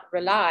to not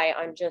rely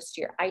on just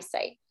your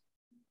eyesight.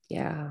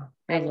 Yeah,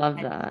 I and, love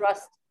and that.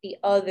 trust the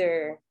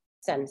other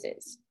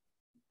senses.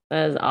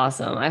 That is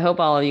awesome. I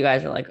hope all of you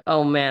guys are like,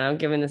 oh man, I'm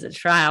giving this a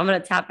try. I'm gonna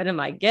tap into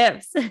my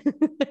gifts. I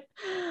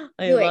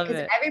Do it, love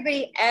because it.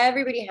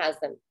 everybody has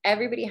them.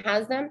 Everybody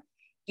has them.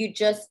 You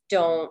just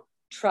don't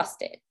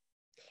trust it.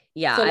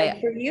 Yeah, So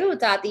like for you,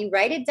 Dati,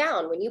 write it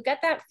down. When you get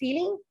that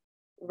feeling,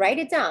 write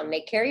it down.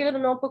 Like carry a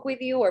little notebook with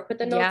you or put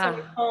the notes on yeah.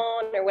 your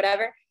phone or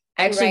whatever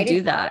I and actually write it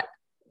do that.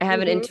 I have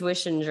down. an Mm-hmm.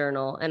 intuition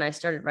journal and I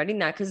started writing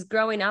that because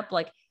growing up,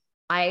 like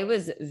I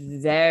was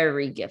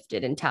very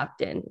gifted and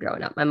tapped in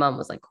growing up. My mom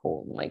was like,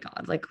 oh my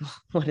God, like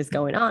what is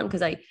going on?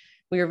 Because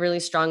we were really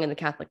strong in the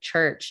Catholic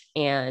Church.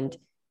 And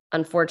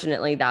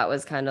unfortunately, that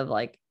was kind of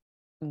like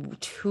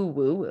too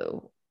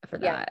woo-woo for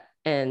Yeah. that.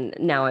 And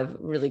now I've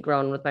really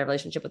grown with my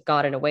relationship with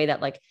God in a way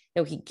that like,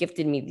 he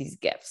gifted me these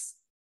gifts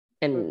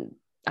and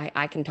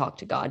I can talk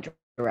to God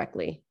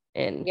directly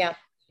and Yeah.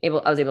 I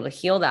was able to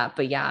heal that.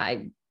 But yeah,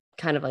 I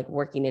kind of like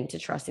working into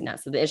trusting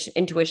that. So the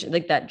intuition,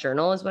 like that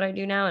journal is what I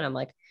do now. And I'm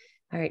like,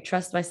 all right,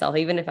 trust myself.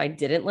 Even if I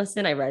didn't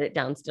listen, I write it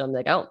down still. I'm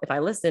like, oh, if I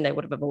listened, I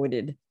would have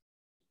avoided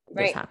this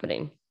Right.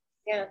 happening.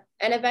 Yeah.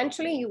 And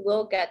eventually you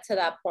will get to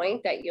that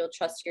point that you'll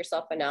trust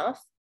yourself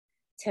enough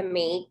to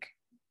make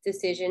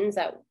decisions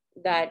that,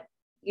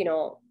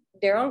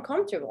 they're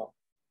uncomfortable.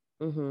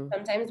 Mm-hmm.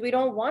 Sometimes we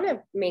don't want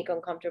to make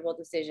uncomfortable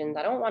decisions.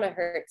 I don't want to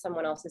hurt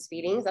someone else's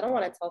feelings. I don't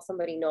want to tell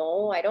somebody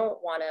no. I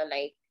don't want to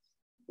like,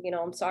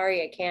 I'm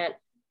sorry, I can't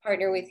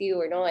partner with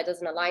you, or no, that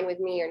doesn't align with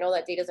me, or no,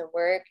 that day doesn't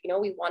work.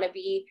 We want to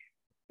be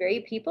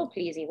very people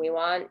pleasing. We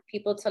want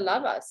people to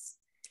love us.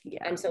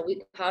 Yeah. And so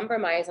we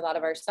compromise a lot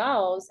of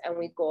ourselves and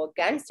we go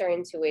against our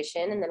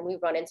intuition. And then we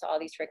run into all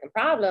these freaking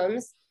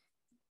problems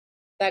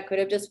that could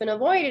have just been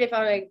avoided if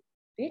I'm like,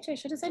 bitch, I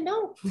should have said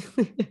no.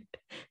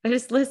 I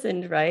just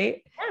listened,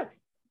 right? Yeah.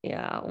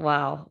 Yeah.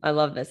 Wow. I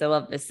love this. I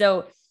love this.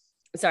 So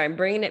sorry, I'm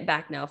bringing it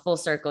back now, full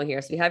circle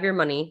here. So we have your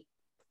money,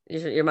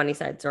 your money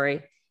side,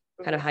 sorry,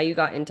 kind of how you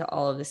got into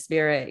all of the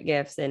spirit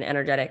gifts and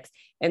energetics.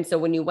 And so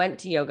when you went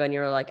to yoga and you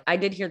were like, I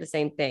did hear the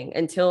same thing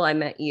until I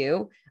met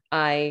you.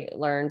 I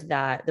learned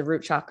that the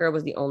root chakra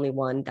was the only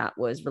one that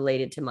was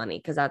related to money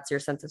because that's your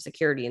sense of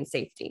security and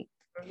safety.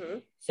 Mm-hmm.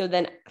 So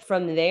then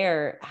from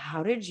there,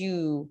 how did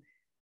you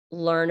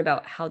learn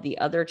about how the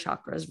other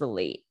chakras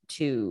relate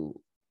to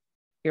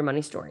your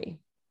money story?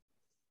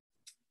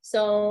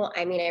 So,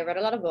 I mean, I read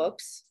a lot of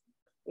books,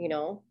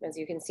 as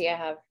you can see, I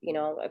have,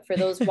 for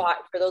those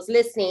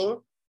listening,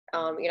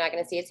 you're not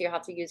going to see it. So you'll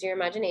have to use your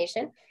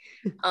imagination.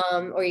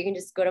 Or you can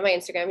just go to my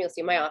Instagram. You'll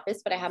see my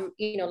office, but I have,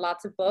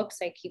 lots of books.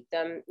 I keep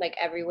them like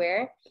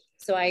everywhere.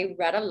 So I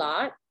read a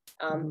lot.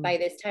 By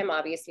this time,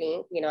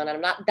 obviously, and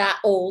I'm not that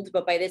old,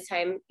 but by this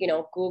time,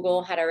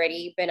 Google had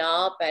already been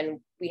up and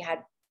we had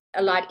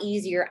a lot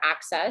easier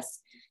access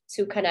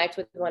to connect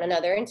with one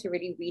another and to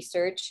really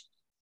research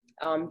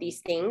these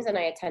things. And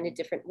I attended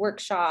different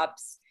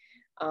workshops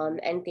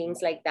and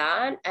things like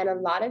that. And a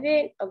lot of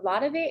it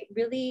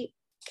really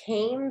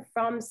came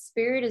from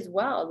spirit as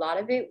well. A lot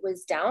of it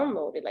was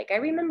downloaded. Like I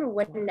remember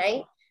one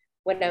night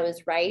when I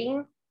was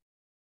writing,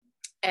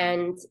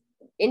 and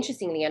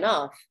interestingly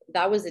enough,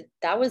 that was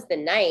the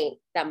night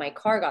that my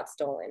car got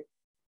stolen,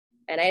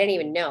 and I didn't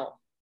even know.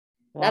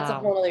 Wow. That's a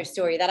whole other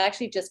story that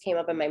actually just came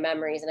up in my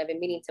memories, and I've been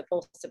meaning to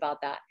post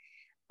about that.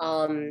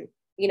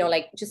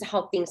 Like just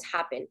how things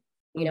happen,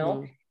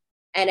 And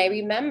I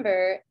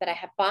remember that I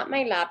had bought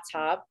my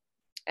laptop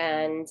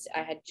and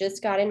I had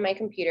just gotten my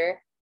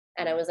computer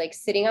and I was like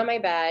sitting on my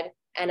bed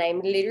and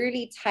I'm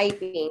literally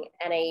typing,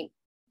 and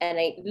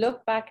I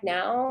look back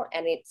now,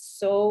 and it's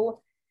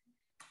so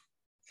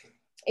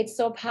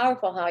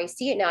powerful how I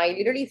see it now. I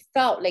literally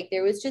felt like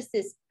there was just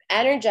this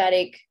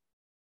energetic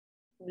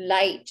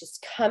light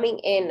just coming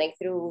in like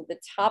through the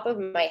top of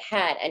my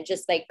head and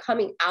just like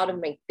coming out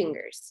of my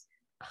fingers.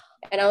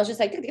 And I was just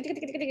like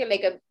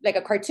like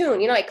a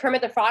cartoon, you know, like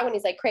Kermit the Frog when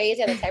he's like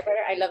crazy on the typewriter.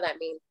 I love that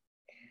meme.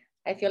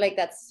 I feel like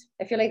that's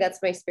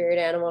my spirit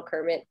animal,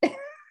 Kermit.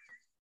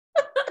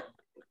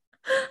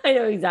 I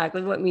know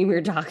exactly what meme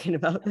you're talking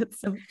about.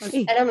 That's so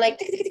funny. And I'm like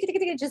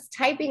just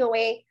typing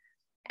away,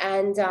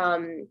 and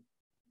I'm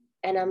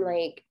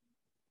like,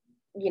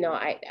 you know,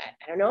 I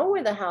don't know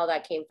where the hell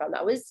that came from.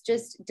 That was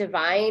just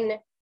divine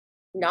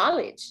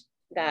knowledge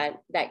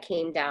that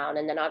came down.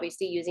 And then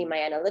obviously using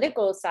my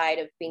analytical side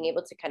of being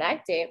able to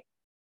connect it,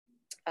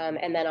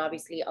 and then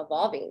obviously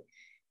evolving,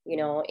 you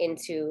know,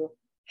 into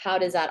how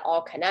does that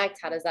all connect?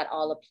 How does that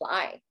all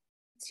apply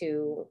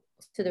to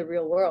the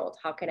real world?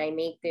 How can I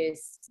make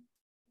this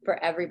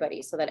for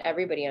everybody so that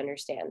everybody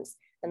understands?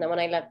 And then when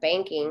I left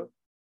banking,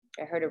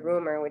 I heard a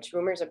rumor, which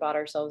rumors about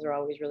ourselves are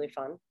always really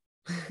fun.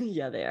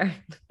 Yeah, they are.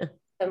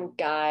 Some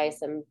guys,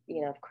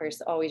 you know, of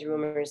course, always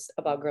rumors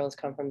about girls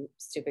come from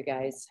stupid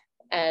guys.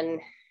 And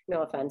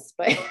no offense,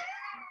 but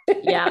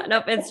yeah,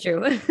 nope, it's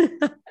true.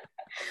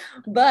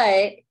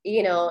 But,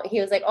 you know,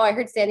 he was like, oh, I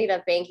heard Sandy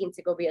left banking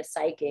to go be a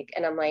psychic.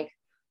 And I'm like,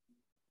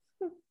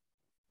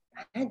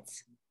 what?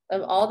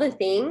 Of all the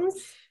things,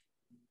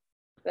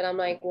 but I'm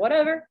like,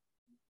 whatever,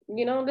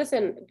 you know,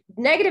 listen,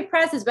 negative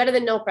press is better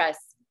than no press.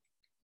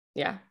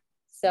 Yeah.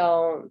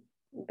 So,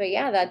 but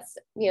yeah, that's,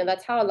 you know,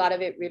 that's how a lot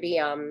of it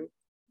really,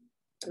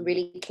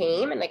 really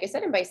came. And like I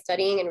said, and by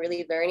studying and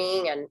really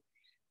learning, and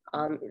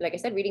like I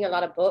said, reading a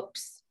lot of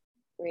books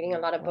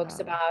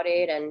about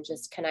it, and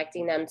just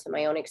connecting them to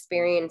my own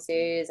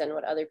experiences and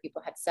what other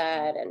people had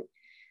said. And,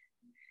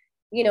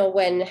 you know,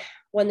 when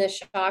the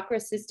chakra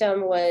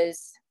system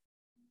was,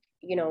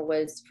 you know,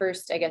 was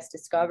first, I guess,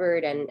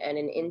 discovered, and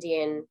in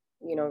Indian,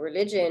 you know,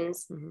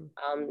 religions,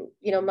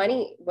 you know,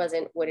 money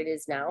wasn't what it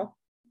is now.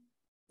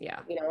 Yeah.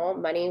 You know,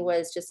 money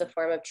was just a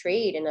form of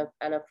trade and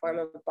a form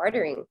of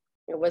bartering.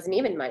 It wasn't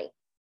even money.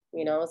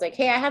 You know, it was like,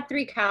 hey, I have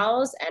 3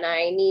 cows and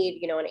I need,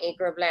 you know, an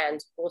acre of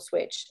land. We'll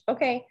switch.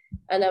 Okay.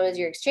 And that was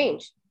your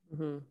exchange.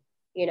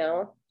 You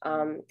know,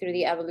 through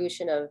the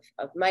evolution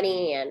of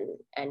money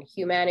and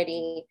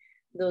humanity,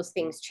 those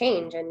things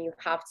change, and you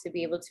have to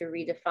be able to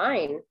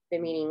redefine the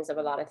meanings of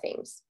a lot of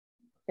things,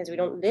 because we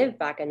don't live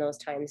back in those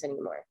times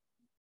anymore.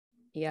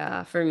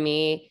 Yeah. For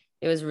me,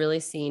 it was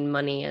really seeing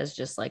money as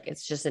just like,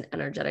 it's just an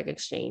energetic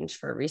exchange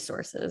for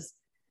resources.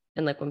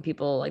 And like when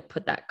people like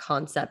put that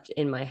concept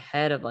in my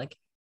head of like,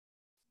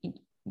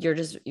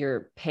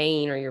 you're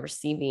paying or you're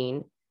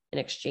receiving in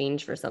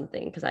exchange for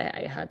something. Cause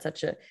I had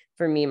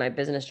for me, my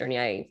business journey,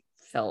 I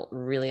felt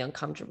really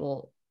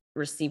uncomfortable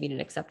receiving and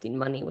accepting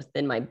money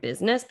within my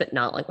business, but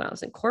not like when I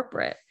was in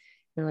corporate.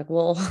 And like,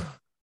 well,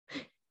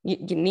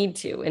 you need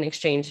to in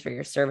exchange for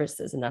your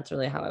services. And that's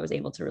really how I was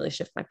able to really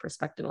shift my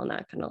perspective on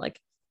that. Kind of like,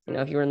 you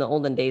know, if you were in the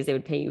olden days, they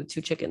would pay you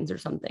 2 chickens or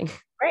something.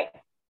 Right.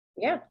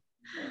 Yeah.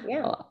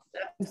 Oh.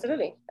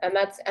 Absolutely. And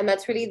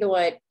that's really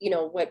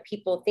what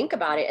people think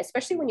about it,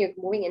 especially when you're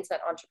moving into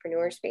that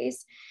entrepreneur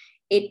space.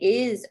 It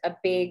is a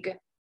big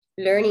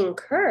learning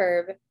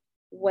curve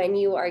when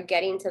you are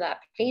getting to that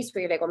place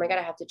where you're like, oh my God,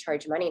 I have to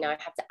charge money now. I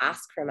have to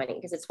ask for money.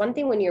 Because it's one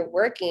thing when you're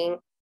working,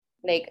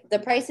 like the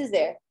price is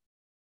there.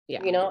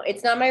 Yeah. You know,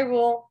 it's not my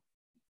rule.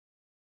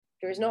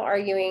 There's no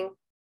arguing.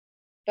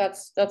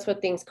 That's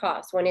what things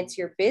cost. When it's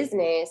your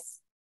business,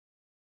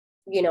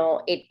 you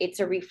know, it's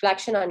a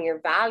reflection on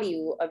your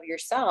value of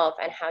yourself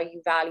and how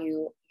you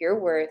value your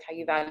worth, how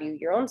you value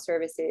your own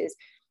services.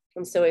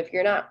 And so if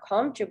you're not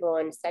comfortable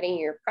in setting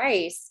your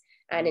price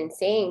and in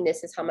saying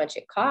this is how much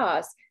it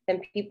costs,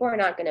 then people are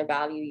not going to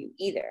value you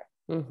either.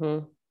 You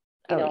know,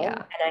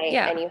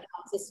 yeah. And you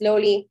have to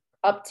slowly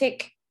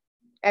uptick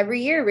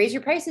every year, raise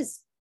your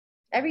prices.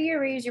 Every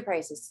year, raise your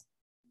prices.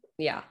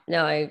 Yeah,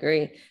 no, I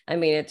agree. I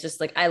mean, it's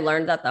just like, I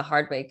learned that the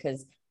hard way,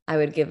 because I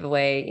would give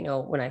away, you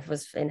know, when I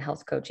was in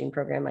health coaching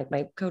program, like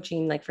my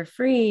coaching, like for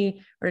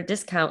free or a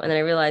discount. And then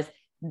I realized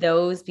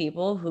those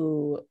people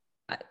who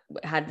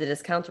had the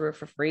discounts were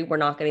for free were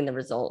not getting the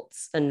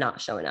results and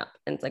not showing up.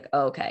 And it's like,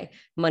 oh, okay,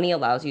 money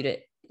allows you to,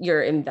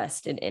 you're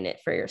invested in it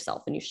for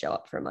yourself and you show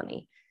up for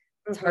money.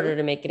 It's harder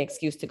to make an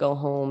excuse to go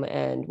home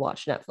and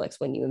watch Netflix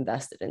when you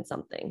invested in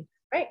something.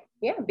 Right.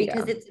 Yeah.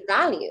 Because it's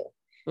value.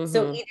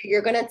 So either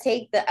you're going to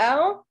take the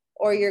L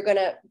or you're going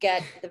to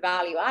get the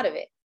value out of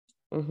it.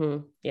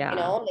 Yeah. You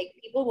know, like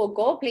people will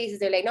go places.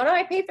 They're like, no,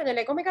 I paid for it. They're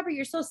like, oh my God, but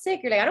you're so sick.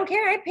 You're like, I don't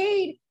care. I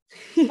paid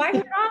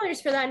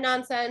 $500 for that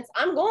nonsense.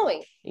 I'm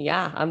going.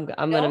 Yeah. I'm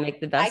going to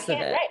make the best of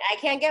it. Right. I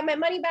can't get my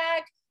money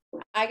back.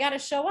 I got to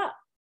show up.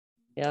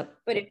 Yep.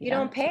 But if you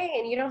don't pay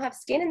and you don't have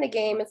skin in the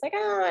game, it's like,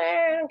 oh,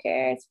 I don't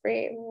care. It's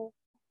free.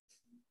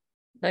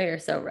 No, you're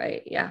so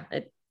right. Yeah.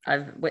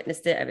 I've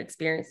witnessed it. I've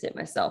experienced it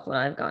myself when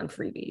I've gone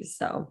freebies.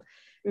 So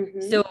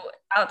Mm-hmm. So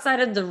outside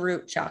of the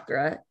root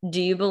chakra,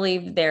 do you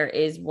believe there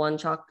is one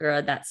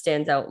chakra that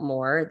stands out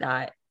more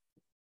that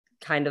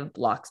kind of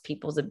blocks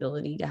people's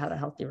ability to have a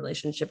healthy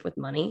relationship with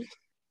money?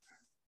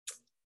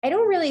 I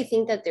don't really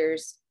think that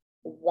there's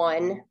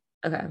one,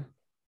 Okay.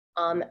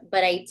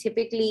 but I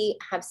typically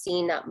have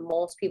seen that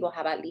most people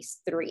have at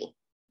least three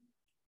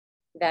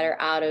that are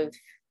out of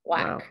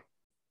whack,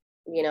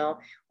 Wow.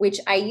 which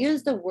I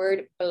use the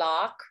word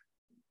block.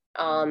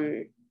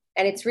 And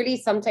it's really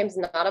sometimes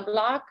not a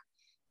block,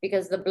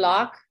 because the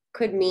block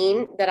could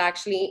mean that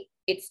actually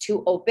it's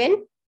too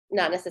open,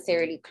 not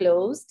necessarily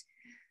closed.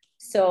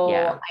 So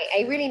Yeah.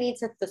 I really need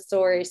to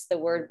thesaurus the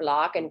word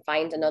block and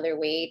find another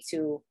way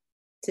to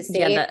Yeah.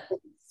 say it.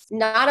 It's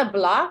not a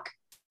block,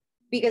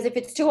 because if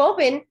it's too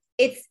open,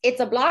 it's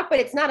a block, but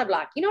it's not a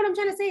block. You know what I'm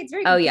trying to say? It's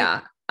very Oh confusing.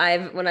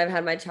 yeah. When I've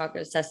had my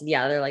chakras tested,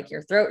 yeah, they're like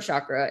your throat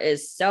chakra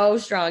is so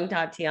strong,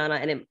 Tatiana,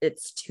 and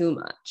it's too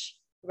much.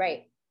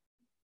 Right.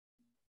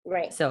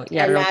 Right. So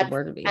yeah, I don't know what the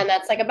word would And be.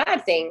 that's like a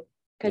bad thing,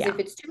 because Yeah. if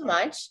it's too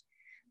much,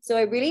 so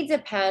it really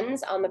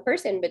depends on the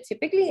person, but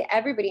typically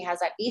everybody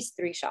has at least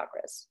three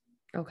chakras.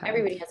 Okay.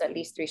 Everybody has at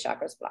least three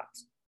chakras blocked.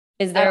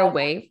 Is there a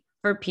way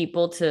for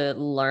people to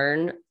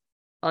learn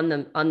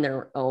on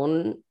their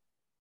own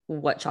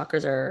what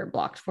chakras are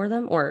blocked for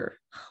them? Or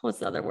what's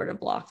the other word of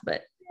blocked?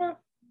 But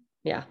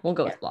yeah, we'll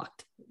go with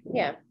blocked.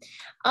 Yeah.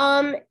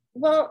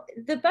 Well,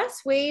 the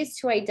best ways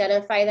to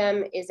identify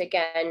them is,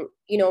 again,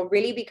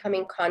 really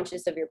becoming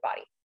conscious of your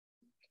body,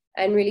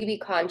 and really be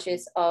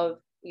conscious of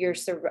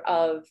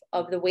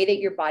of the way that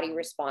your body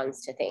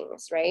responds to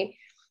things, right?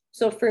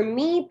 So for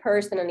me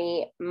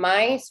personally,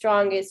 my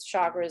strongest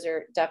chakras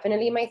are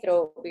definitely my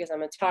throat, because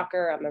I'm a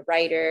talker, I'm a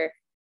writer,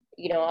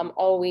 I'm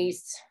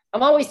always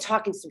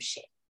talking some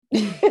shit.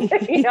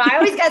 I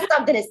always got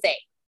something to say.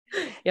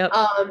 Yep.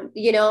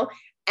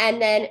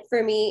 And then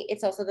for me,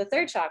 it's also the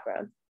third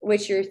chakra,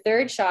 which your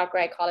third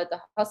chakra, I call it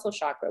the hustle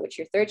chakra, which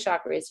your third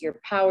chakra is your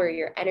power,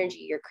 your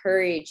energy, your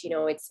courage.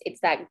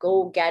 It's that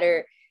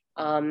go-getter.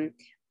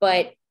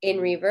 But in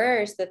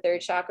reverse, the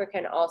third chakra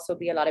can also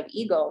be a lot of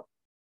ego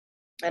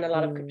and a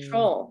lot of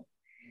control.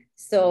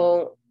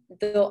 So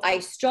though I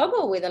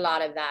struggle with a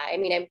lot of that, I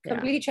mean, I'm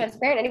completely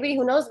transparent. Anybody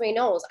who knows me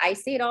knows I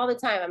say it all the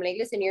time. I'm like,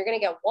 listen, you're going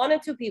to get one or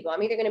two people.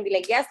 I'm either going to be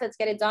like, yes, let's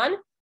get it done,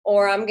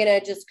 or I'm going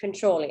to just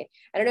control it.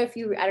 I don't know if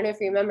you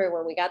remember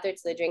when we got there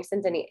to the Drinks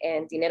and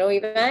Dinero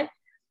event,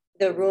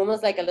 the room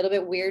was like a little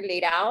bit weird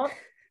laid out,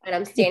 and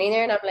I'm standing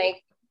there and I'm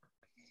like,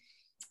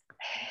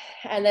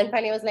 and then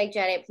finally I was like,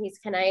 Janet, please,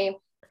 can I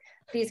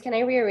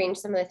rearrange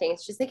some of the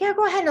things? She's like, yeah,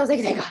 go ahead. And I was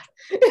like, thank God.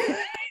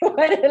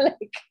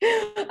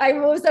 I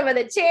moved some of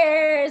the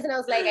chairs, and I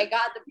was like, I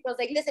was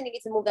like, listen, you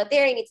need to move that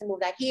there. You need to move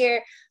that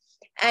here.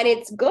 And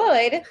it's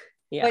good.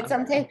 Yeah. But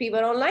sometimes people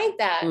don't like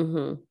that,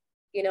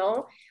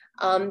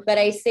 but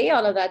I say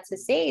all of that to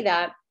say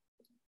that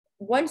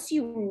once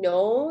you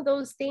know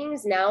those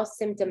things, now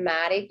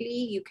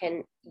symptomatically, you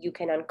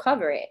can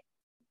uncover it.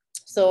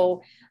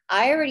 So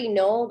I already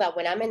know that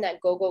when I'm in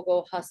that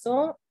go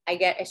hustle, I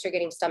start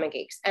getting stomach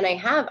aches, and I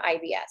have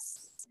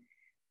IBS.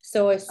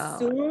 So as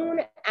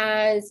soon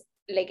as,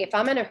 like, if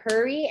I'm in a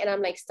hurry and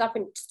I'm like stuck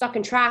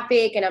in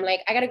traffic and I'm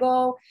like, I gotta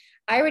go,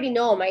 I already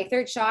know my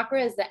third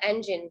chakra is the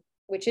engine,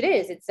 which it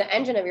is. It's the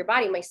engine of your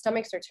body. My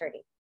stomach starts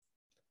hurting.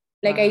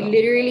 Like I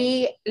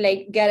literally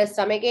like get a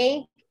stomach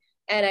ache,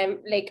 and I'm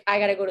like, I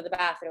gotta go to the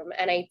bathroom,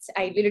 and I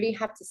literally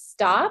have to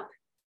stop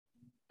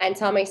and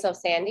tell myself,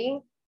 Sandy,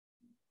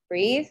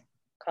 breathe,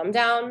 calm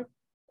down,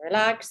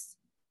 relax.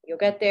 You'll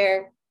get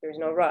there. There's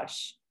no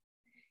rush.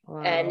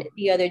 Wow. And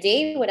the other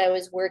day when I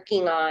was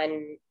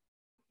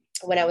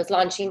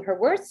launching her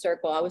Worth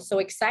Circle, I was so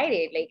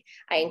excited. Like,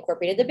 I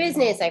incorporated the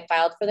business. I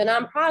filed for the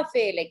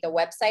nonprofit. Like, the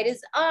website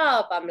is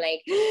up. I'm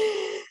like,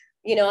 I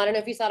don't know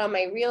if you saw it on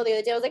my reel the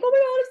other day. I was like, oh my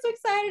God, I'm so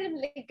excited. I'm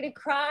like gonna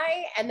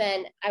cry. And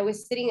then I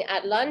was sitting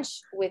at lunch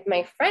with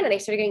my friend, and I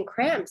started getting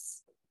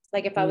cramps.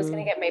 Like, if I was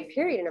gonna get my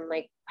period, and I'm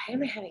like, why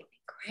am I having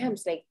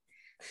cramps? Like,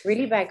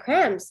 really bad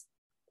cramps.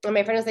 And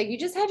my friend was like, you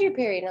just had your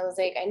period. And I was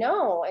like, I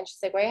know. And she's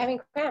like, why are you having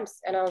cramps?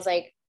 And I was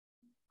like,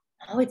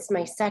 oh, it's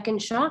my second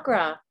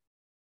chakra.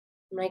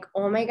 I'm like,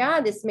 oh my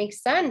God, this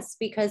makes sense,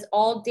 because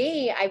all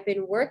day I've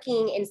been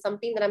working in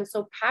something that I'm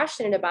so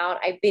passionate about.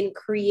 I've been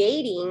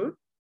creating,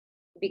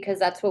 because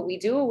that's what we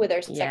do with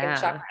our second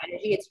chakra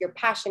energy. It's your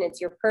passion.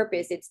 It's your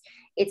purpose.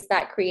 It's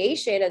that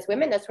creation. As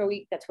women, that's where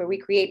we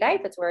create life.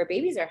 That's where our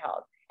babies are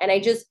held. And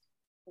I just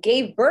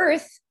gave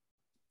birth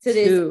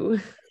to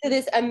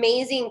this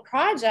amazing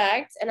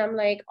project, and I'm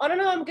like, oh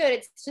no, I'm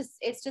good.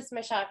 It's just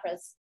my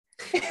chakras.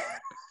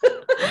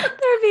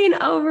 They're being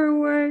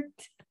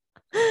overworked.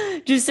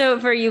 Just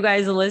so for you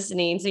guys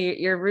listening, so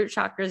your root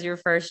chakra is your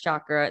first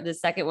chakra. The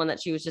second one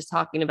that she was just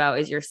talking about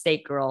is your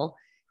sacral,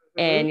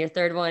 and your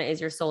third one is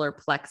your solar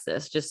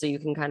plexus. Just so you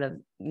can kind of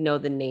know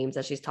the names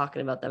that she's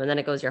talking about them, and then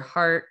it goes your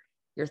heart,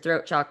 your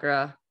throat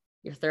chakra,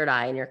 your third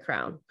eye, and your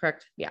crown.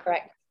 Correct? Yeah.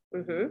 Correct.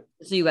 Mm-hmm.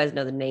 So you guys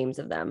know the names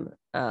of them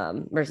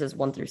versus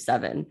 1 through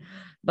 7.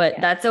 But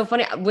Yeah. that's so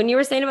funny. When you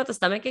were saying about the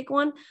stomach ache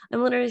one,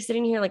 I'm literally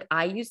sitting here like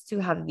I used to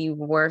have the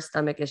worst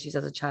stomach issues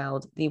as a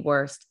child, the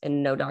worst,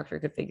 and no doctor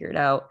could figure it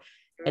out.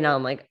 And now Mm.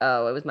 I'm like,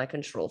 oh, it was my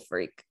control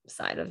freak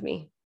side of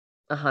me.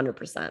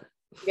 100%.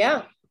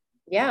 Yeah.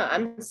 Yeah.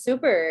 I'm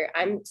super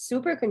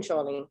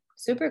controlling,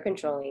 super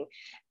controlling.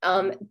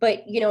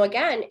 But you know,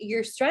 again,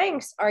 your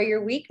strengths are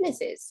your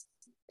weaknesses.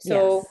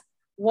 So Yes.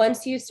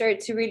 once you start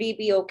to really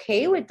be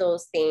okay with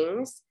those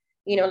things,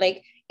 you know,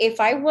 like if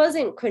I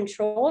wasn't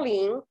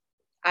controlling,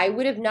 I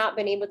would have not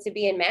been able to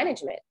be in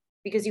management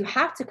because you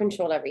have to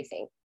control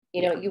everything.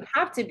 You know, Yeah. you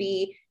have to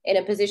be in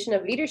a position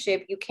of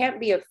leadership. You can't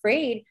be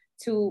afraid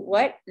to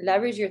what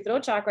leverage your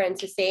throat chakra and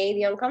to say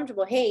the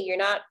uncomfortable. Hey, you're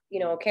not, you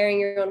know, carrying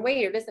your own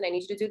weight, or listen, I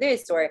need you to do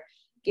this, or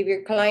give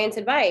your clients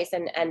advice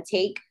and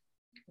take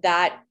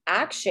that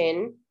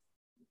action,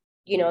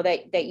 you know,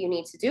 that you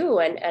need to do.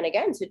 And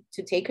again,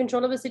 to take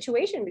control of a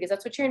situation, because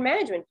that's what you're in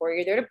management for.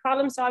 You're there to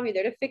problem solve, you're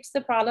there to fix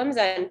the problems,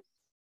 and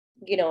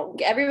you know,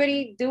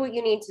 everybody do what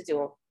you need to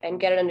do and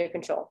get it under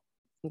control,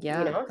 you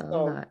Yeah. know. I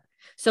love So that.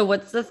 So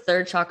what's the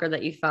third chakra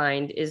that you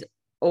find is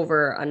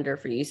over or under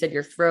for you? You said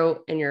your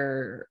throat and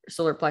your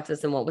solar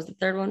plexus. And what was the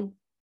third one?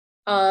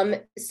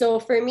 so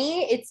for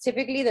me, it's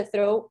typically the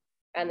throat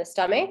and the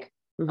stomach.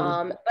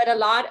 Mm-hmm. But a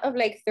lot of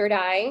like third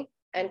eye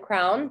and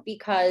crown,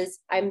 because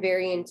I'm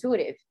very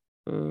intuitive.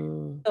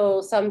 Mm,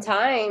 So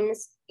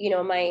sometimes, you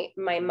know,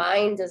 my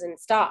mind doesn't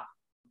stop.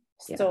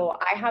 yeah. So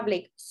I have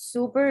like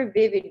super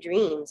vivid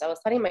dreams. I was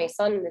telling my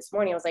son this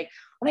morning, I was like,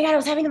 oh my God, I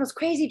was having the most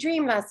crazy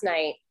dream last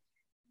night.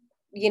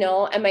 You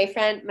know, and my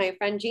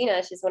friend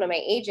Gina, she's one of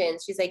my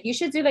agents, she's like, you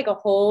should do like a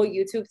whole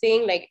YouTube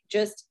thing, like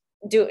just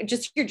do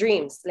just your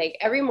dreams. Like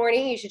every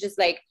morning you should just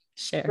like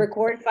Share.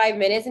 record 5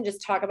 minutes and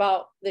just talk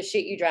about the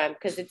shit you dreamt,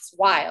 because it's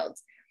wild.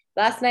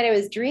 Last night I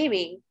was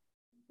dreaming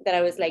that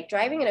I was like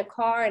driving in a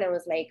car and I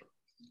was like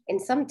in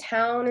some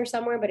town or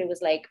somewhere, but it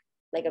was like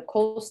a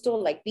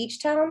coastal, like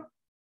beach town.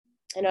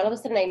 And all of a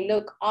sudden I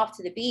look off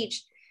to the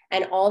beach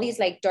and all these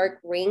like dark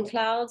rain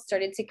clouds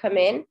started to come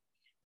in.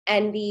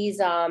 And these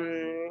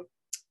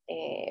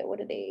what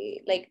are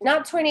they, like,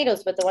 not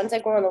tornadoes, but the ones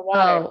that go on the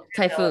water. Oh,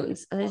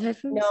 typhoons. Are they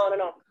typhoons? No, no,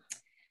 no,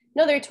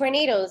 no, they're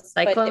tornadoes,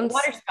 but the Cyclones?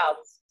 water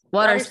spouts.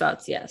 Water Water.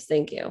 spouts. Yes.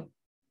 Thank you.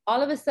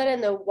 All of a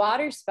sudden the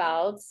water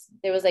spouts,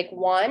 there was like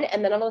one,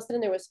 and then all of a sudden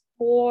there was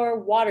four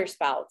water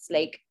spouts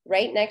like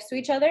right next to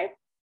each other.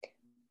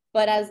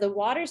 But as the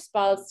water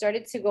spouts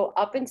started to go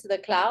up into the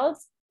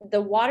clouds,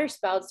 the water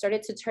spouts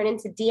started to turn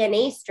into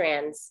DNA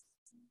strands.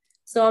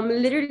 So I'm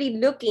literally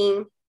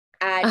looking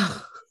at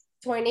Oh,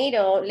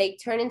 tornado like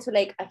turn into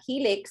like a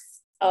helix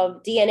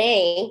of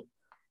DNA.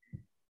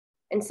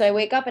 And so I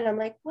wake up and I'm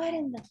like, what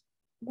in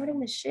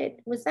the shit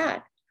was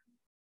that?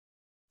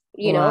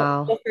 You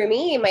know, so wow. for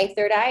me, my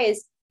third eye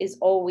is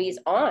always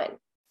on.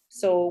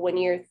 So when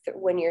your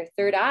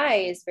third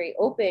eye is very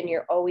open,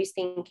 you're always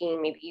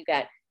thinking maybe you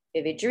got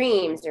vivid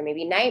dreams or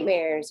maybe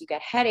nightmares, you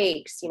got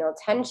headaches, you know,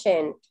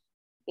 tension,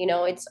 you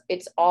know,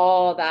 it's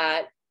all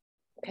that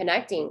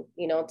connecting,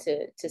 you know,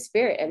 to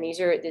spirit. And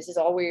this is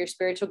all where your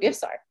spiritual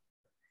gifts are.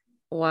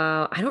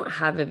 Wow. I don't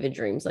have vivid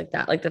dreams like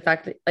that. Like the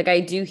fact that like I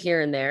do here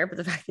and there, but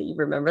the fact that you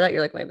remember that,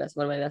 you're like one of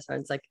my best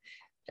friends. Like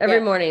every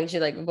Yeah. morning she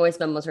like voice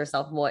memos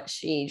herself what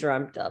she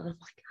dreamt of. I'm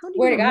like, how do you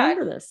Swear to God.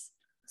 remember this?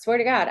 Swear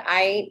to God.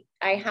 I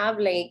have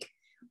like,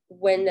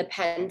 when the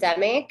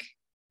pandemic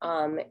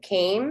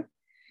came,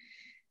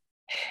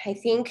 I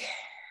think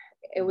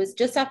it was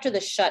just after the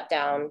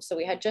shutdown. So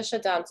we had just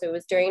shut down. So it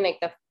was during like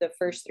the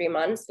first 3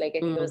 months, like I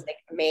think it was Mm. like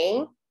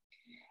May.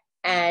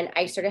 And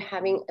I started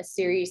having a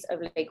series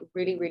of like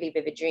really, really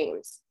vivid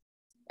dreams.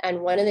 And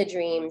one of the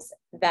dreams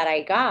that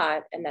I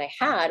got and that I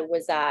had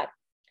was that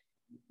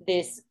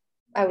this,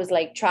 I was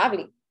like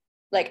traveling,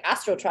 like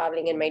astral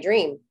traveling in my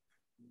dream.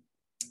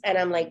 And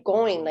I'm like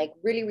going like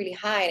really, really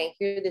high. And I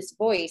hear this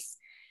voice.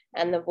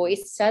 And the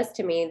voice says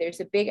to me,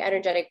 there's a big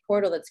energetic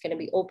portal that's going to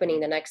be opening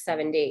the next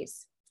 7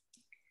 days.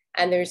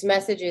 And there's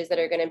messages that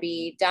are going to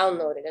be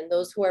downloaded. And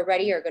those who are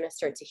ready are going to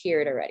start to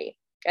hear it already.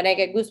 And I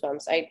get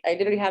goosebumps. I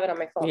literally have it on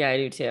my phone. Yeah, I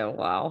do too.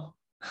 Wow.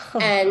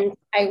 And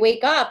I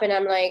wake up and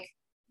I'm like,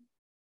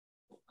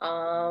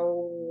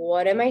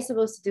 what am I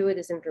supposed to do with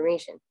this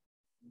information?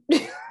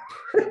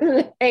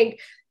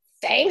 Like,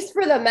 thanks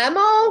for the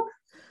memo,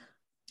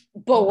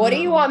 but what do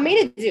you Wow. want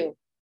me to do?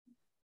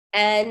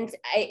 And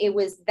it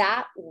was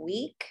that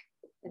week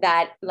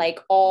that like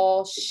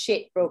all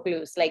shit broke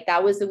loose. Like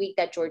that was the week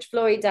that George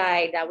Floyd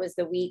died. That was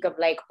the week of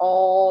like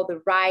all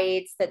the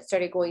riots that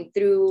started going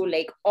through,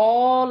 like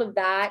all of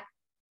that.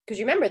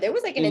 Because remember, there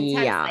was like an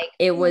intense Yeah, like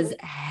it 2 weeks was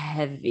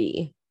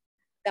heavy.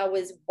 that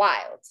was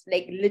wild,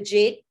 like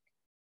legit,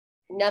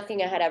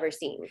 nothing I had ever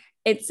seen.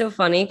 It's so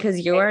funny because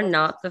you It are was,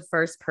 not the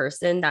first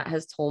person that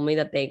has told me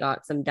that they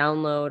got some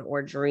download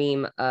or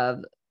dream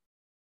of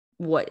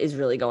what is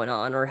really going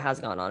on or has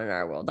gone on in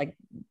our world. Like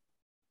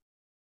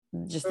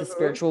just the mm-hmm.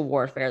 spiritual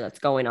warfare that's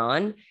going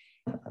on.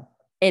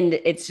 And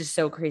it's just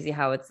so crazy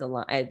how it's a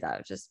lot.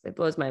 That just, it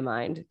blows my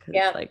mind because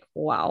Yeah. it's like,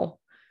 wow.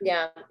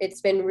 Yeah,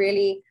 it's been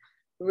really,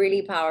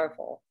 really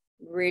powerful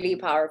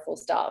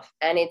stuff.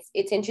 And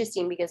it's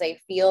interesting because I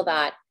feel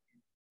that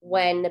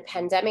when the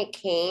pandemic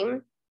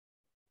came,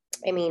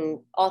 I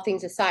mean, all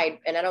things aside,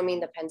 and I don't mean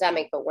the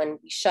pandemic, but when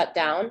we shut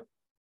down,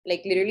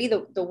 like literally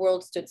the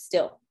world stood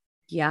still.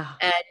 Yeah.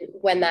 And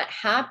when that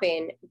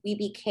happened, we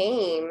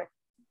became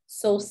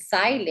so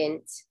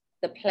silent.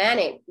 The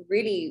planet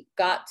really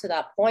got to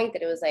that point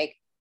that it was like,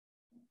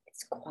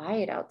 it's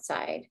quiet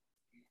outside.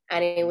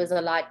 And it was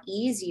a lot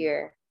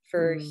easier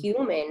for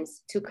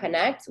humans to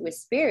connect with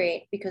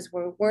spirit because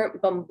we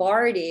weren't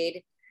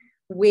bombarded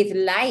with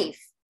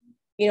life.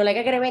 You know, like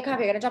I gotta make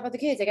coffee, I gotta drop off the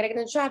kids, I gotta get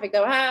in the traffic,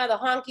 the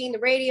honking, the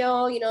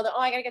radio, you know,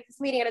 I gotta get this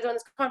meeting, I gotta do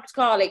this conference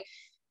call. Like,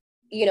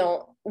 you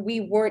know,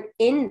 we weren't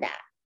in that.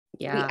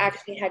 Yeah. We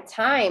actually had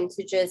time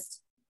to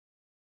just,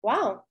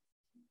 wow,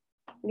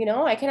 you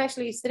know, I can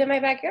actually sit in my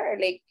backyard,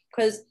 like,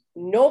 because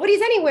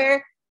nobody's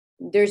anywhere.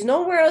 There's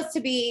nowhere else to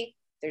be.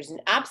 There's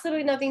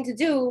absolutely nothing to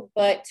do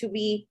but to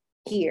be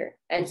here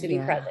and to be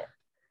present.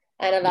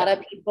 And a lot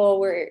of people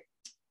were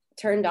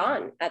turned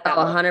on at that.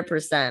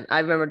 100%. I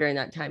remember during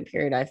that time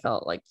period, I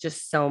felt like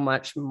just so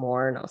much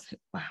more. And I was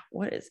like, wow,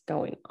 what is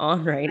going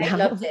on right now? I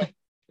loved it.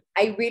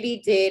 I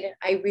really did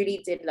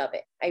love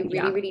it. I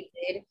really, really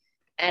did.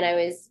 And I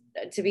was,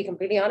 to be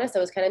completely honest, I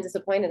was kind of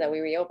disappointed that we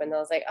reopened. I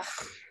was like,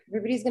 oh,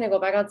 everybody's going to go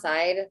back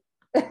outside.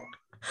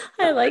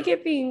 I like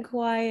it being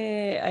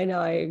quiet. I know,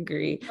 I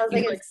agree. I was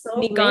like, it's so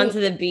sneak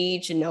onto the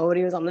beach and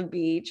nobody was on the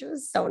beach. It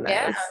was so nice.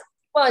 Yeah.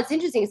 Well, it's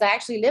interesting because I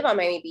actually live on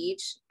Miami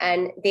Beach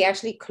and they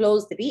actually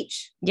closed the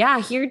beach. Yeah,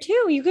 here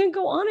too. You couldn't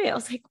go on it. I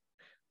was like,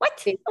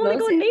 what? I want to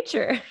go in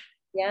nature.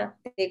 Yeah,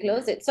 they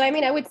closed it. So, I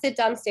mean, I would sit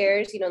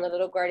downstairs, you know, in the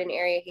little garden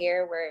area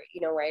here where,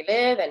 you know, where I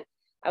live. And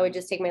I would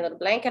just take my little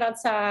blanket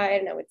outside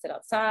and I would sit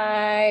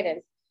outside.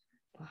 And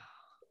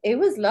it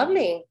was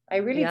lovely. I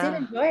really did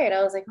enjoy it.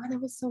 I was like, oh,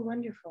 that was so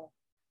wonderful.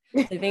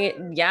 I think,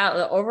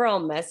 the overall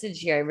message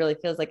here, I really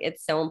feels like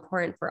it's so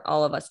important for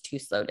all of us to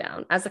slow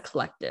down as a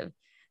collective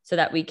so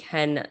that we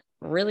can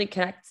really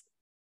connect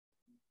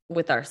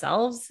with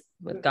ourselves,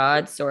 with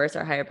God, source,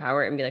 our higher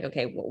power, and be like,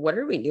 okay, what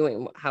are we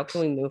doing? How can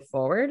we move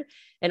forward?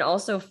 And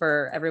also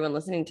for everyone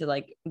listening to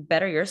like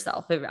better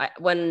yourself.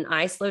 When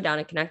I slowed down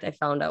and connect, I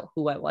found out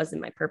who I was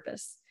and my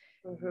purpose.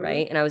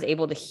 Right. And I was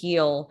able to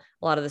heal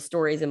a lot of the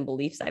stories and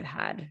beliefs I've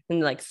had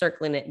and like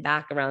circling it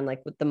back around,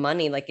 like with the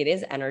money, like it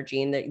is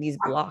energy and these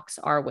blocks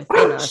are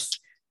within us,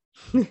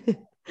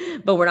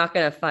 but we're not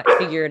going to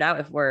figure it out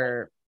if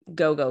we're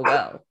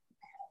go.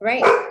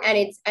 Right. And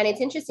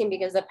it's interesting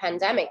because the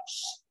pandemic,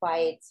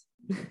 quiet.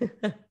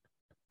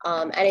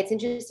 And it's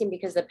interesting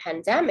because the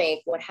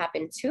pandemic, what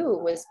happened too,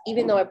 was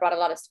even though it brought a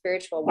lot of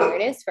spiritual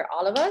awareness for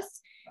all of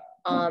us,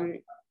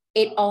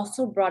 it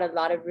also brought a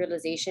lot of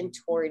realization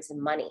towards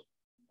money.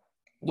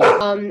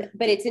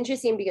 But it's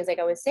interesting because like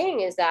I was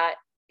saying is that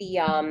it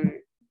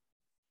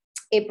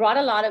brought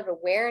a lot of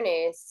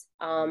awareness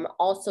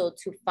also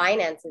to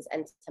finances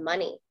and to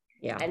money.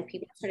 Yeah. And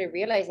people started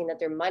realizing that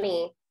their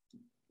money,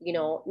 you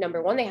know,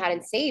 number one, they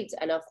hadn't saved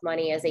enough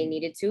money as they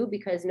needed to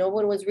because no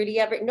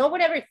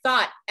one ever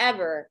thought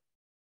ever,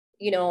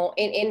 you know,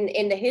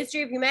 in the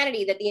history of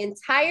humanity that the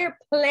entire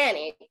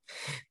planet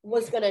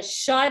was going to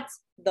shut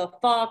the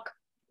fuck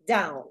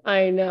down.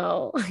 I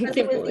know.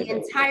 It was the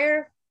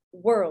entire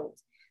world.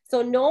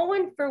 So no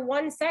one for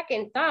 1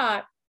 second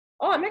thought,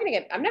 oh, I'm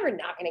never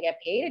not going to get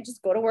paid. I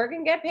just go to work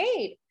and get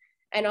paid.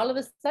 And all of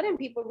a sudden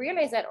people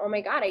realize that, oh my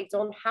God, I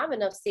don't have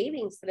enough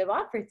savings to live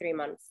off for 3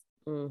 months.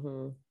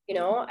 You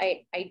know,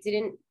 they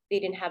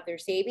didn't have their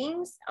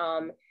savings.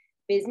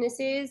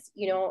 Businesses,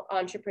 you know,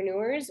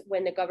 entrepreneurs,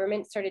 when the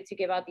government started to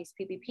give out these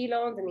PPP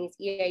loans and these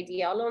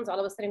EIDL loans, all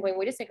of a sudden going,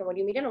 wait a second, what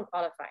do you mean I don't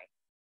qualify?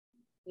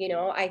 You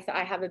know,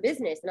 I have a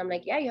business. And I'm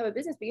like, yeah, you have a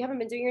business, but you haven't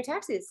been doing your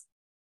taxes.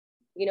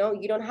 You know,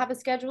 you don't have a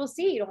Schedule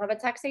C, you don't have a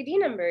tax ID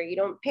number, you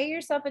don't pay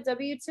yourself a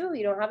W-2,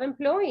 you don't have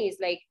employees.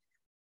 Like,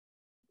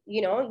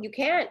 you know, you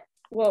can't.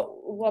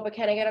 Well, but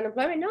can I get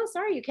unemployment? No,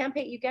 sorry, you can't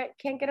pay.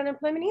 Can't get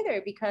unemployment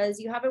either because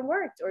you haven't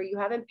worked or you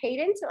haven't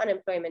paid into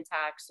unemployment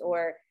tax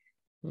or,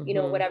 you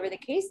know, whatever the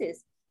case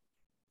is.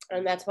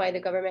 And that's why the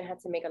government had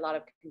to make a lot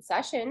of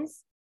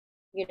concessions,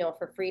 you know,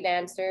 for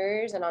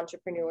freelancers and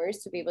entrepreneurs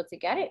to be able to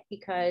get it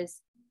because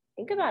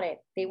think about it,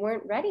 they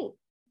weren't ready.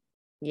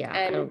 Yeah,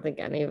 and I don't think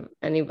anyone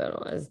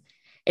was.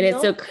 And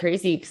it's so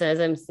crazy because as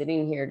I'm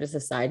sitting here, just a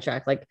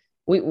sidetrack, like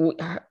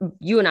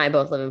you and I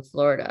both live in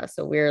Florida.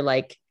 So we're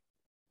like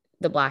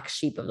the black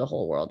sheep of the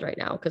whole world right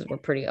now because we're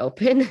pretty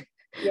open.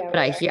 Yeah, but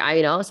I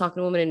was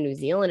talking to women in New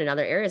Zealand and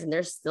other areas and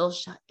they're still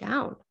shut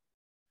down.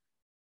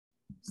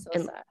 So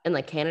sad. And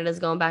like Canada's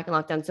going back in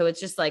lockdown. So it's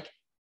just like,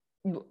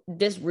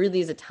 this really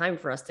is a time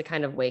for us to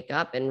kind of wake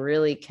up and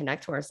really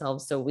connect to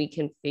ourselves so we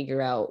can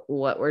figure out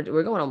what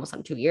we're going almost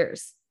on 2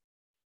 years.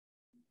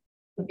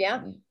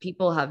 Yeah.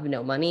 People have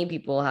no money.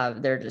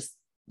 They're just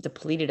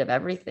depleted of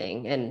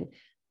everything. And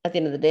at the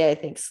end of the day, I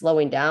think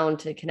slowing down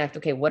to connect,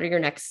 okay, what are your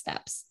next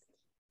steps?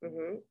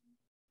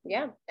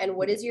 Yeah. And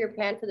what is your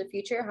plan for the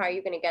future? How are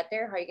you going to get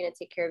there? How are you going to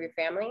take care of your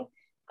family?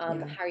 How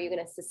are you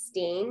going to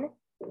sustain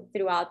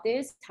throughout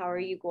this, how are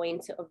you going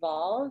to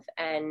evolve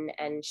and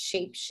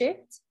shape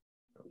shift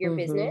your Mm-hmm.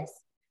 business?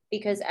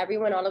 Because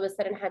everyone all of a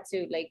sudden had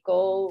to like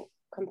go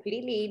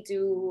completely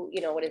do,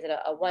 what is it,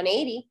 a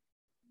 180,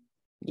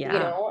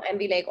 Yeah. and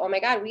be like, oh my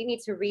God, we need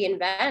to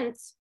reinvent,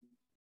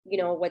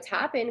 what's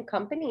happened.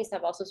 Companies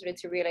have also started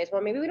to realize,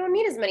 well, maybe we don't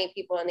need as many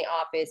people in the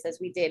office as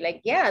we did.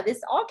 Like, yeah,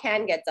 this all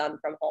can get done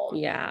from home,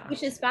 Yeah.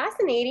 which is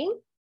fascinating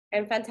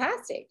and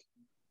fantastic.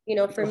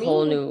 It's For a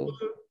whole me, new,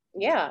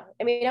 yeah,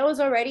 I mean, I was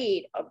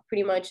already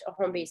pretty much a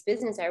home-based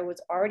business. I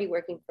was already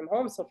working from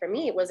home. So for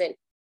me, it wasn't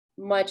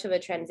much of a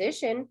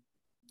transition.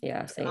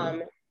 yeah, same.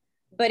 Um,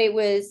 but it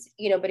was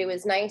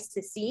nice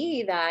to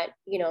see that,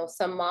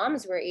 some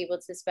moms were able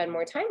to spend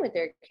more time with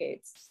their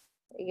kids,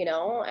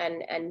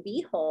 and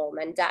be home,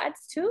 and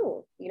dads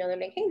too. They're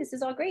like, hey, this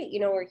is all great.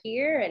 We're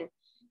here, and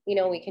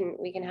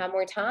we can have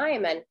more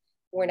time, and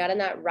we're not in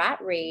that rat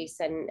race,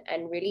 and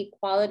really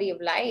quality of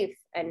life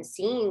and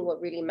seeing what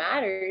really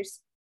matters,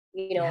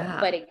 Yeah.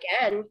 but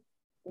again,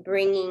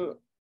 bringing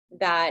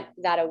that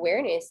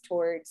awareness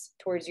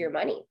towards your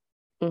money.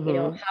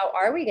 Mm-hmm. How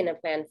are we going to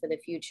plan for the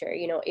future,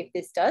 if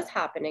this does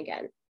happen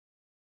again?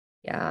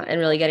 Yeah. And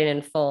really getting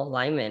in full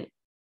alignment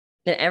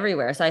and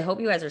everywhere. So I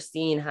hope you guys are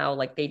seeing how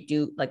like they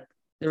do, like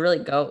they really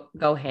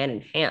go hand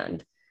in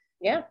hand.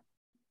 Yeah,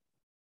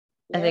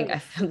 I yeah. think I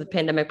feel the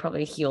pandemic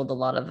probably healed a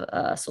lot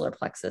of solar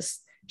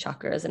plexus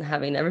chakras and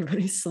having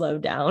everybody slow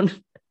down.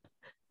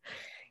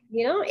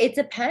 It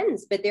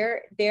depends, but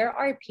there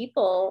are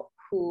people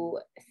who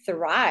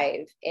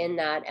thrive in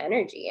that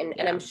energy, and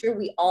I'm Yeah. sure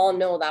we all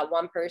know that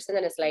one person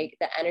that is like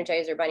the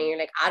energizer bunny. You're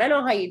like, I don't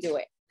know how you do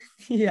it.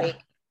 Yeah.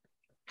 Like,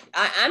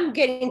 I'm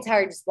getting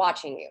tired just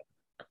watching you.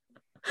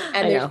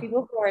 And I there's know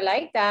people who are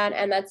like that,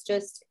 and that's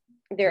just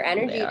their who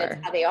they energy. That's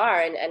are. how they are,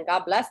 and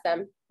God bless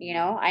them.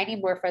 I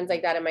need more friends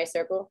like that in my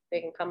circle.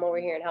 They can come over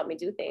here and help me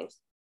do things.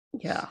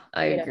 Yeah,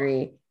 I you know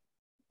agree.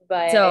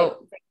 but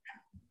So,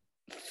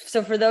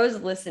 so for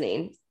those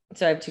listening,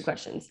 so I have two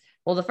questions.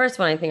 Well, the first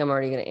one I think I'm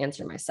already going to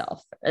answer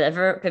myself.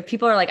 If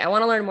people are like, I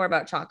want to learn more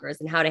about chakras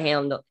and how to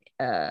handle,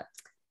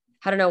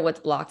 how to know what's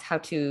blocked, how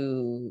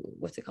to,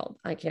 what's it called?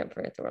 I can't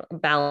forget the word,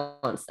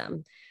 balance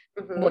them.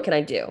 What Mhm. can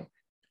I do?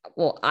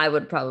 Well, I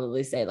would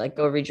probably say like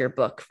go read your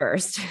book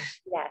first,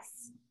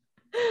 Yes.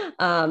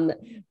 um,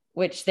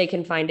 which they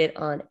can find it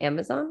on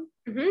Amazon.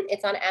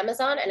 It's on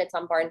Amazon, and it's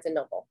on Barnes and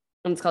Noble.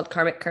 And it's called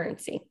Karmic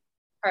Currency.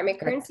 Karmic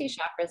Correct. Currency,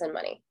 Chakras, and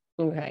Money.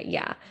 Okay,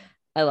 yeah.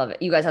 I love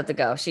it. You guys have to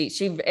go.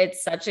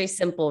 It's such a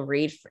simple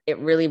read. It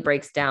really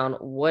breaks down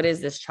what is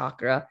this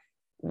chakra?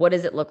 What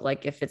does it look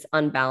like if it's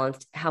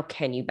unbalanced? How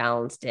can you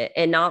balance it?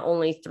 And not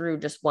only through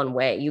just one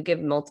way, you give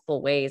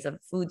multiple ways of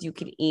foods you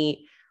could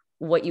eat,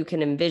 what you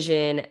can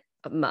envision,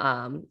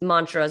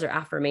 mantras or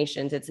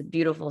affirmations. It's a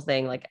beautiful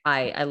thing. Like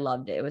I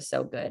loved it. It was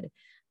so good.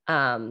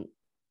 Um,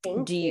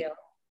 Thank do you, you.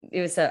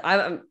 it was so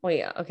I'm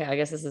wait, okay, I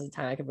guess this is the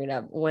time I can bring it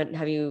up. When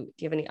have you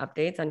do you have any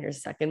updates on your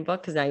second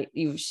book? Because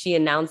she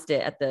announced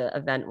it at the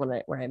event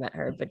where I met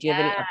her, but do you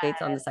have any Yeah.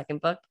 updates on the second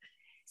book?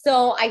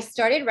 So I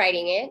started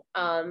writing it.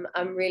 I'm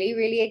really,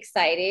 really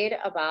excited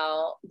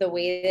about the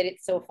way that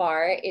it's so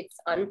far. It's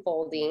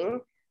unfolding.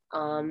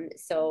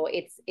 So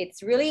it's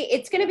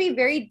going to be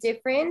very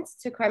different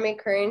to Karmic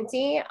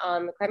Currency.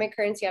 Karmic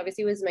Currency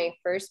obviously was my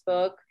first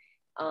book.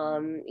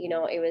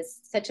 It was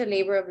such a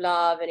labor of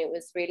love, and it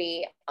was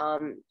really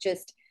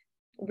just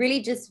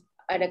really just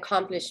an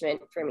accomplishment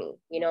for me,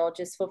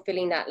 just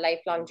fulfilling that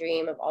lifelong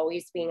dream of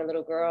always being a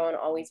little girl and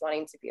always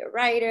wanting to be a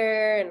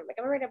writer. And I'm like,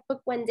 I'm gonna write a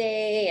book one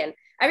day. And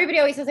everybody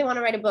always says they want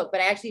to write a book,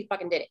 but I actually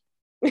fucking did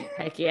it.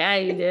 Heck yeah,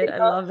 you did. I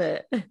love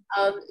it.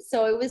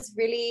 So it was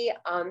really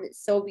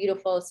so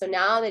beautiful. So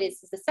now that it's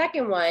the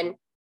second one,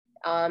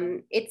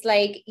 it's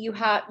like you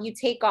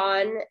take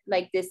on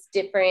like this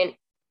different,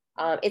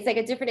 it's like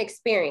a different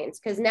experience,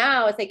 because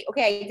now it's like,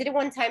 okay, I did it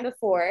one time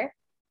before,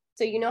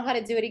 so you know how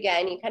to do it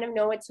again. You kind of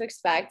know what to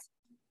expect.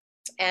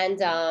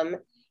 And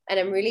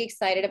I'm really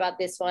excited about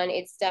this one.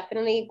 It's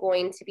definitely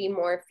going to be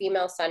more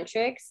female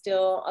centric,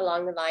 still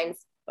along the lines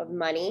of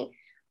money,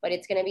 but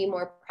it's going to be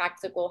more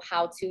practical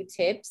how-to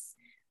tips,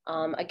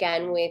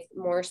 again, with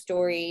more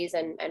stories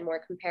and more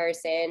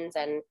comparisons,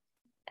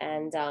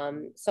 and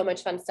so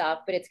much fun stuff.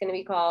 But it's going to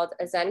be called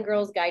A Zen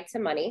Girl's Guide to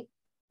Money.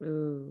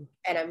 Ooh.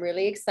 And I'm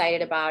really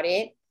excited about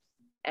it.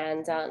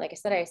 And like I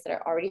said,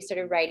 already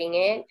started writing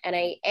it, and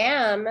I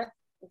am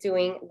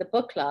doing the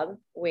book club,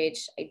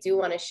 which I do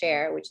want to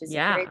share, which is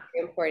very, Yeah.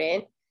 very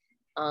important.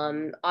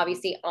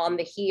 Obviously, on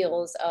the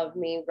heels of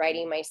me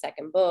writing my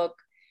second book,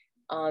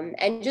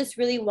 and just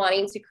really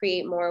wanting to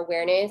create more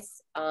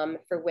awareness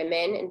for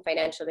women in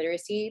financial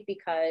literacy,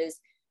 because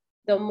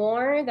the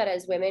more that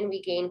as women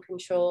we gain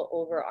control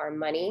over our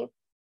money,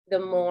 the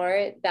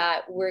more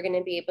that we're going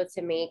to be able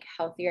to make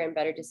healthier and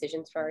better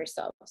decisions for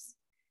ourselves.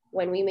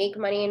 When we make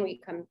money and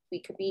we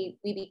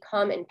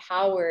become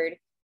empowered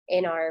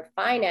in our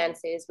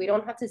finances, we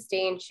don't have to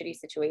stay in shitty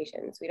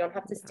situations. We don't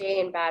have to stay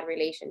in bad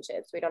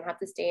relationships. We don't have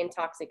to stay in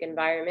toxic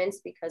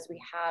environments, because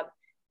we have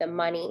the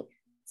money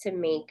to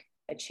make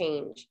a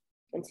change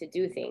and to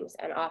do things.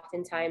 And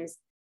oftentimes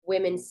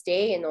women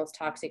stay in those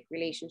toxic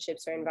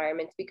relationships or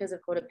environments because of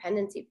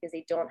codependency, because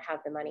they don't have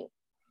the money,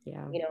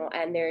 Yeah. you know,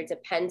 and they're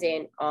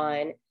dependent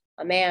on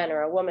a man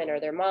or a woman or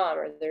their mom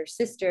or their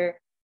sister,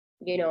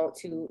 you know,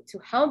 to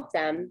help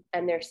them,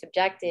 and they're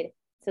subjected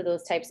to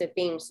those types of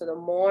things. So the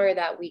more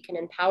that we can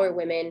empower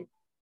women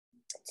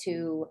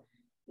to,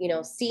 you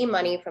know, see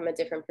money from a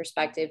different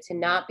perspective, to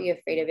not be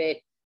afraid of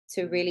it,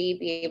 to really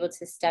be able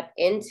to step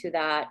into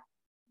that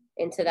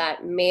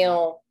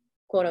male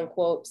quote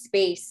unquote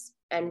space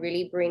and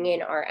really bring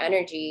in our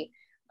energy,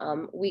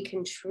 we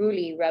can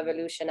truly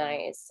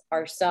revolutionize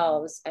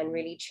ourselves and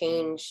really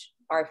change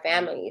our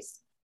families,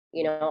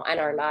 you know, and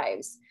our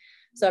lives.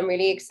 So I'm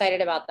really excited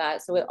about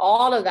that. So with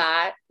all of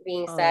that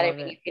being said, I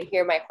mean, you can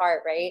hear my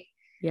heart, right?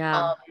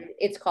 Yeah.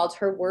 It's called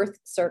Her Worth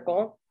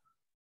Circle,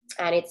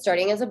 and it's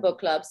starting as a book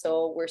club.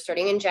 So we're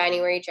starting in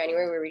January.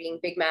 We're reading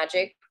Big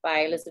Magic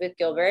by Elizabeth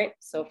Gilbert.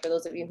 So for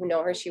those of you who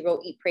know her, she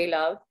wrote Eat, Pray,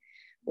 Love,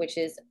 which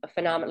is a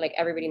phenomenon. Like,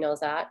 everybody knows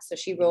that. So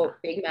she wrote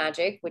Big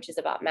Magic, which is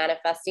about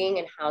manifesting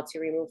and how to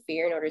remove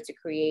fear in order to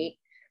create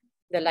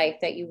the life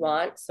that you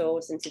want.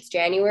 So since it's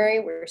January,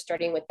 we're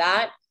starting with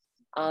that.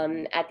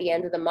 At the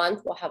end of the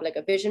month, we'll have like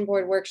a vision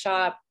board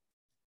workshop.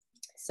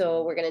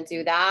 So we're going to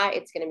do that.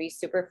 It's going to be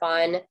super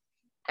fun.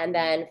 And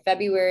then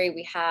February,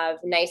 we have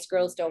Nice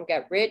Girls Don't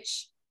Get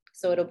Rich.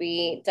 So it'll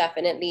be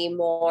definitely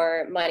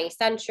more money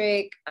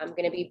centric. I'm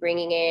going to be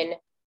bringing in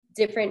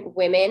different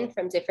women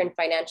from different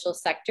financial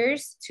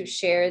sectors to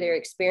share their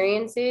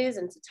experiences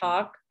and to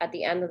talk at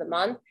the end of the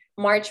month.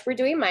 March, we're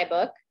doing my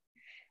book,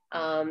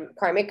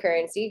 Karmic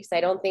Currency, because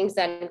I don't think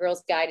Zen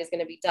Girl's Guide is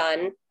going to be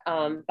done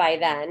by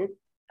then,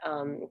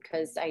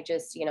 because I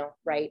just, you know,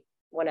 write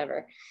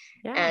whenever.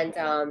 Yeah.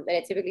 And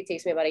it typically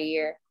takes me about a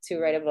year to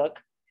write a book.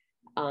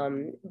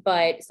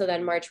 But so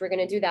then March, we're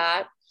going to do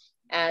that.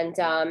 And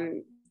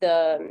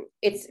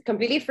it's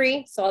completely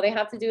free. So all they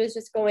have to do is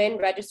just go in,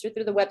 register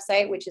through the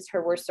website, which is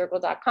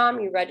herworthcircle.com.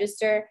 You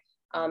register,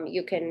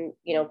 you can,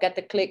 you know, get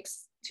the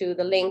clicks to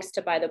the links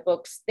to buy the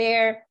books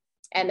there.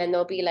 And then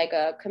there'll be like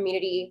a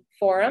community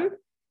forum.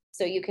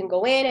 So you can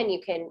go in and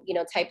you can, you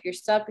know, type your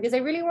stuff, because I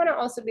really want to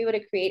also be able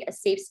to create a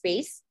safe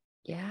space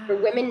for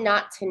women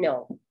not to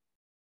know.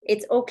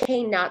 It's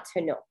okay not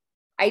to know.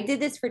 I did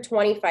this for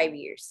 25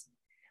 years,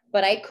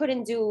 but I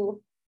couldn't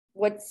do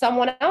what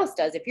someone else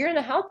does. If you're in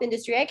the health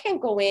industry, I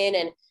can't go in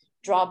and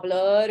draw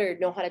blood or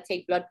know how to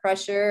take blood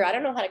pressure. I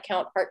don't know how to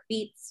count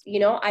heartbeats. You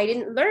know, I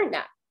didn't learn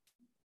that.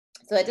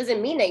 So that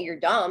doesn't mean that you're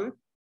dumb.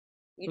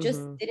 You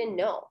just didn't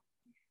know.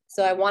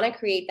 So I want to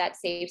create that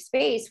safe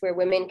space where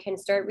women can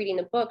start reading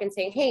the book and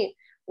saying, hey,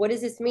 what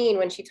does this mean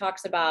when she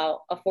talks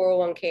about a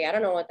 401k? I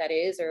don't know what that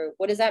is. Or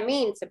what does that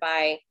mean to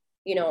buy,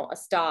 you know, a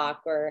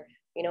stock? Or,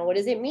 you know, what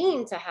does it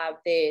mean to have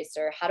this?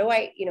 Or how do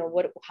I, you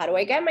know, how do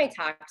I get my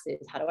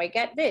taxes? How do I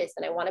get this?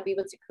 And I want to be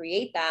able to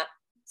create that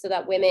so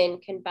that women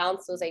can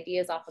bounce those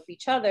ideas off of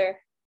each other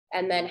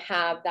and then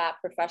have that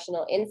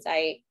professional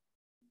insight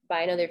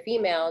by another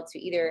female to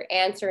either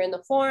answer in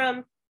the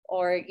forum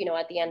or, you know,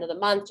 at the end of the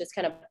month, just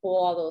kind of pull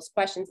all those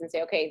questions and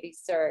say, okay,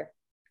 these are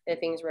the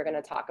things we're going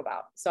to talk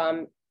about. So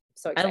I'm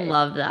so excited. I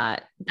love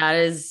that. That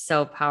is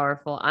so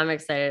powerful. I'm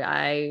excited.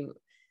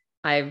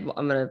 I'm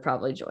going to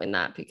probably join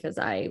that because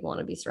I want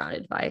to be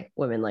surrounded by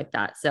women like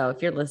that. So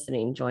if you're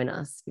listening, join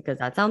us, because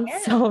that sounds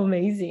so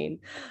amazing.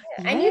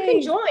 Yeah. And you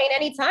can join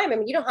anytime. I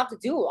mean, you don't have to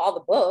do all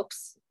the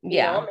books.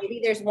 You know,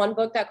 maybe there's one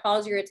book that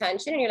calls your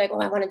attention and you're like,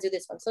 oh, I want to do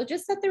this one. So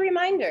just set the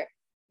reminder,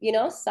 you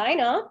know, sign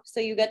up so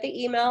you get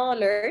the email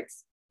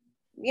alerts,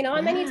 you know,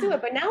 and then you do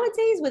it. But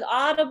nowadays with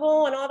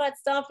Audible and all that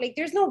stuff, like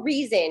there's no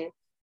reason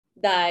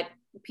that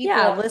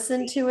people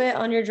listen to it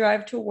on your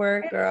drive to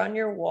work or on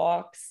your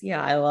walks.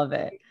 Yeah, I love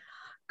it.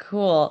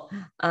 Cool.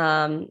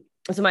 So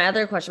my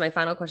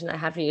final question that I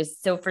have for you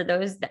is, so for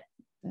those that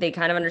they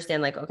kind of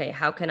understand, like, okay,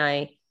 how can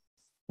I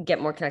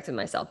get more connected with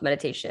myself?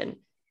 Meditation.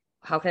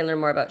 How can I learn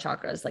more about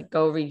chakras? Like,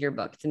 go read your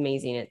book. It's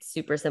amazing. It's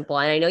super simple.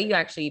 And I know you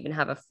actually even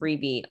have a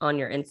freebie on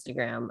your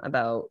Instagram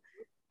about,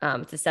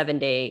 it's a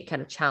 7-day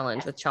kind of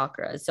challenge with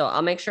chakras. So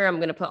I'll make sure I'm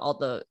going to put all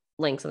the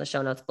links on the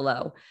show notes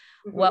below.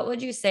 What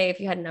would you say if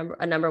you had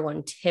a number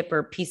one tip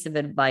or piece of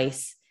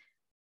advice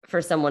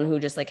for someone who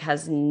just like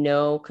has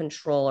no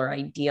control or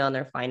idea on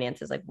their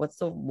finances? Like, what's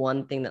the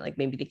one thing that like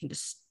maybe they can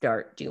just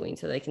start doing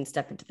so they can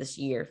step into this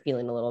year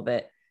feeling a little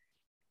bit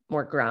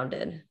more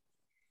grounded?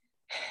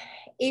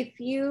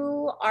 If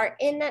you are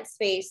in that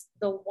space,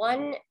 the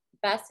one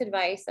best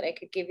advice that I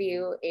could give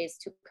you is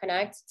to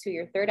connect to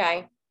your third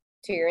eye,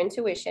 to your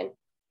intuition,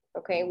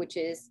 okay, which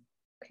is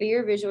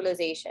clear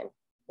visualization,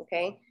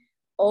 okay?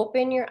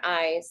 Open your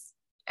eyes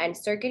and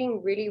start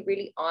getting really,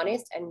 really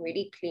honest and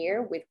really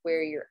clear with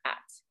where you're at.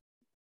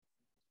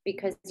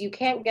 Because you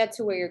can't get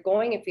to where you're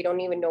going if you don't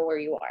even know where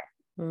you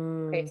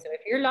are. Okay, so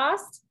if you're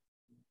lost,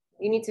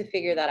 you need to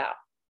figure that out.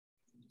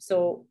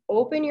 So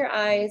open your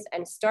eyes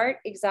and start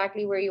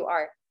exactly where you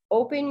are.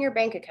 Open your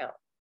bank account.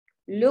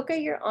 Look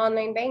at your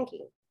online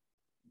banking.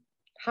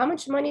 How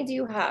much money do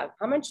you have?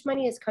 How much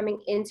money is coming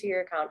into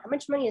your account? How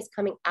much money is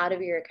coming out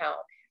of your account?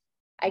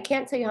 I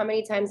can't tell you how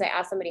many times I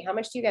ask somebody, how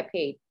much do you get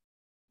paid?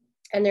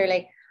 And they're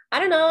like, I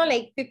don't know,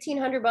 like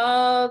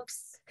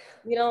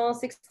 $1,500,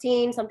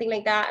 16, something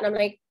like that. And I'm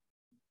like,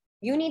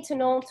 you need to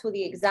know to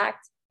the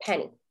exact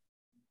penny.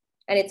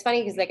 And it's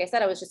funny because, like I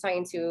said, I was just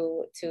talking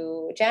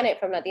to Janet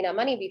from Latina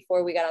Money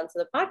before we got onto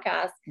the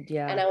podcast.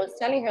 Yeah. And I was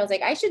telling her, I was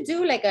like, I should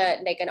do like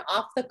an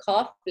off the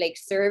cuff like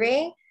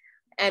survey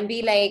and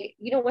be like,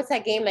 what's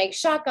that game? Like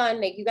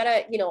shotgun, like you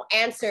gotta,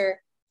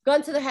 answer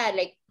gun to the head,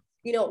 like,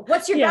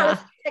 what's your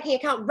balance checking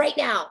account right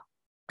now?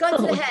 Gun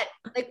to the head,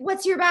 like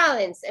what's your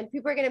balance? And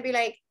people are gonna be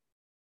like,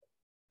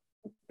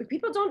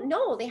 people don't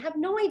know. They have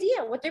no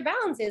idea what their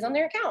balance is on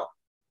their account.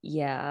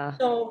 Yeah.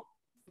 So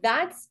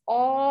that's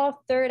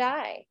all third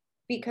eye,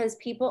 because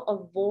people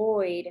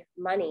avoid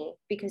money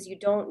because you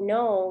don't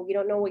know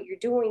what you're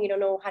doing. You don't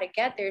know how to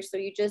get there. So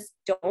you just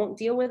don't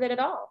deal with it at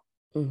all.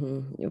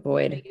 You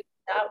avoid.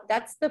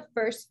 That's the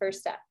first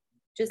step.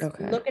 Just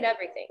look at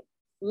everything.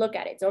 Look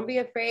at it. Don't be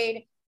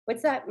afraid.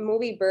 What's that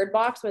movie Bird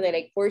Box where they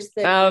like force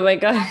the oh my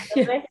god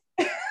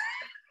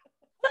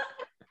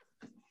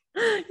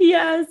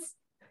yes,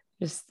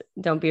 just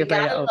don't be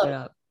afraid to open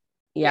up.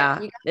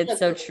 It's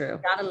so true. You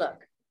gotta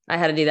look. I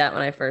had to do that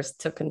when I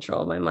first took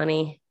control of my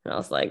money, and I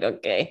was like,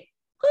 okay,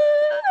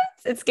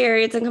 it's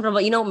scary, it's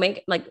uncomfortable,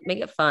 make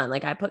it fun.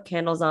 Like I put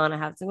candles on, I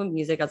have some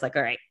music. I was like,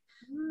 all right,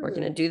 we're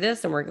gonna do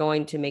this, and we're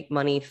going to make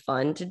money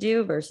fun to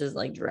do versus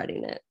like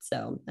dreading it.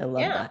 So I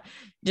love that.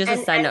 Just a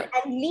side note,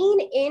 and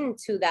lean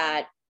into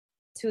that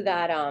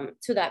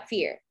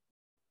fear,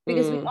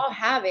 because we all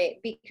have it,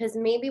 because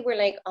maybe we're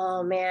like,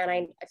 oh man,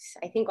 I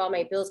think all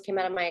my bills came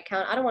out of my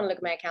account. I don't want to look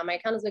at my account. My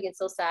account is looking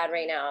so sad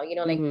right now.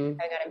 Like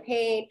I got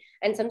paid.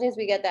 And sometimes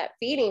we get that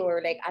feeling where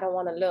we're like, I don't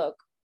want to look.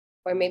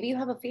 Or maybe you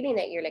have a feeling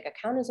that your like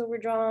account is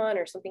overdrawn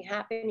or something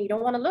happened. You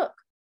don't want to look,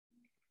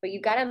 but you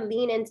got to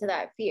lean into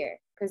that fear,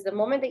 because the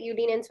moment that you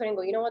lean into it and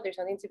go, you know what, there's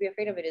nothing to be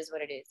afraid of. It is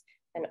what it is.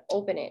 And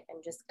open it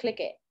and just click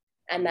it.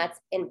 And that's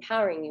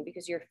empowering you,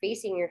 because you're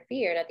facing your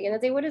fear. And at the end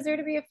of the day, what is there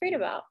to be afraid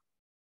about?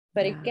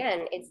 But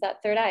again, it's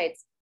that third eye.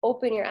 It's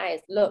open your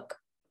eyes, look.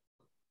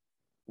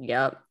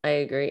 Yep, I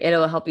agree.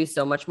 It'll help you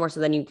so much more. So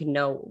then you can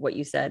know what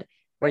you said,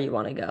 where you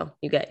want to go.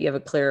 You have a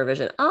clearer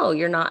vision. Oh,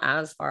 you're not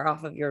as far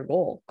off of your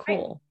goal.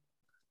 Cool.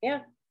 Right. Yeah.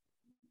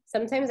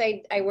 Sometimes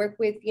I work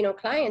with,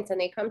 clients, and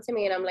they come to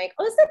me and I'm like,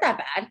 oh, it's not that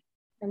bad.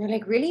 And they're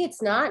like, really?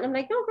 It's not? And I'm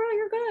like, no, girl,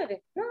 you're good.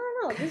 No.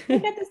 We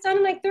get this done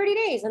in like 30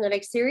 days. And they're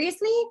like,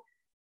 seriously?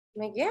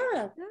 I'm like,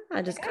 yeah.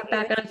 I just cut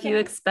back on a few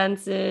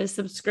expenses,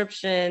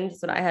 subscriptions.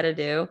 That's what I had to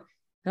do.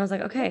 And I was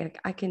like, okay,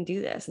 I can do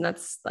this. And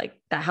that's like,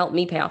 that helped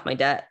me pay off my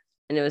debt.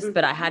 And it was,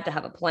 but I had to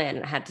have a plan,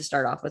 and I had to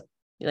start off with,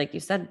 like you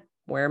said,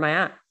 where am I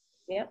at?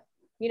 Yeah.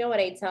 You know what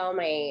I tell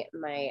my,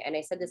 and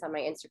I said this on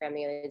my Instagram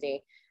the other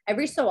day,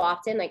 every so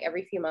often, like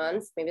every few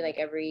months, maybe like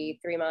every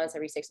 3 months,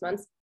 every 6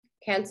 months,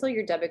 cancel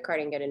your debit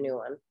card and get a new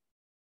one.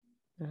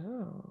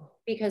 Oh.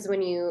 Because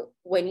when you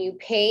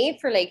pay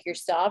for like your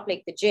stuff,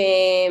 like the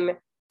gym,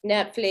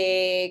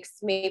 Netflix,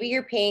 maybe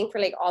you're paying for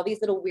like all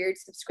these little weird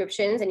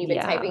subscriptions, and you've been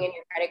typing in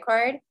your credit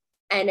card.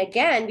 And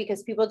again,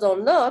 because people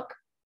don't look,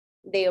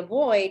 they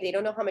avoid, they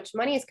don't know how much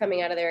money is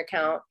coming out of their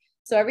account.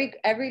 So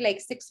every like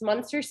 6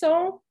 months or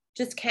so,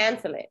 just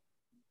cancel it.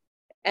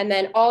 And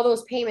then all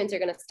those payments are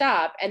going to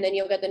stop. And then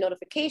you'll get the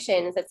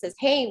notifications that says,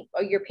 hey,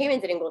 your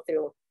payment didn't go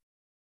through.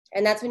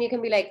 And that's when you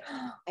can be like,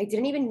 oh, I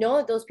didn't even know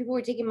that those people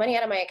were taking money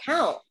out of my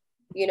account,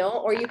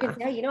 or you can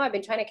say, I've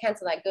been trying to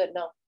cancel that. Good.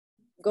 No,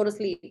 go to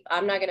sleep.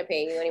 I'm not going to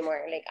pay you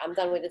anymore. Like, I'm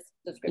done with this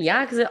subscription.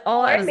 Yeah, because it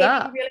all adds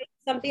up. You realize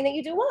something that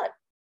you do want.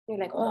 You're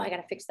like, oh, I got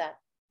to fix that.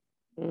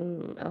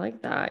 I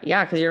like that.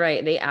 Yeah, because you're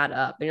right. They add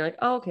up. And you're like,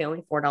 oh, okay,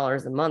 only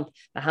 $4 a month.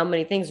 But how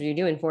many things are you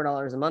doing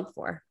 $4 a month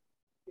for?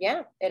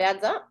 Yeah, it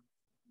adds up.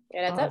 It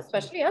adds up,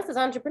 especially us as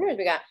entrepreneurs.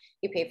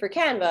 You pay for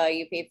Canva,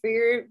 you pay for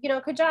your,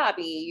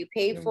 Kajabi, you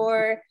pay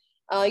for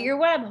your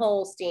web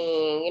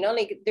hosting,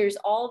 like there's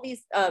all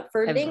these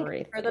for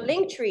the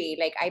Linktree.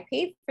 Like I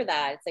paid for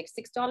that. It's like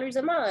 $6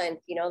 a month,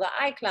 the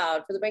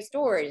iCloud for my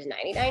storage,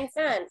 99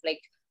 cents,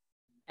 like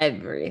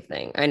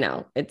everything. I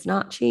know it's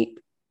not cheap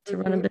to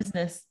run a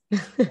business.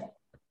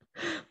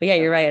 But yeah,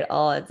 you're right. It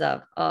all adds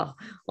up. Oh,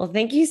 well,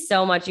 thank you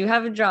so much. You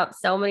have dropped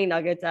so many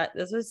nuggets.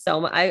 This was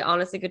so much. I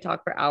honestly could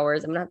talk for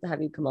hours. I'm gonna have to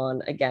have you come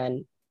on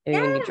again. Maybe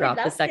when you drop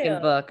the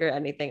second book or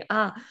anything.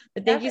 But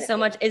thank you so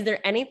much. Is there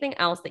anything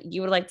else that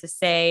you would like to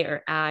say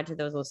or add to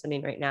those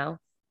listening right now?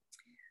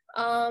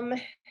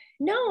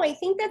 No, I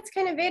think that's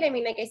kind of it. I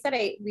mean, like I said,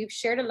 we've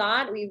shared a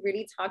lot. We've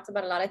really talked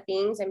about a lot of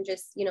things. I'm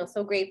just,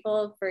 so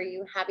grateful for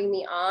you having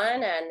me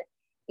on. And,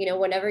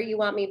 whenever you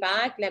want me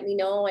back, let me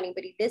know.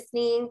 Anybody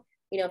listening,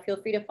 feel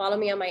free to follow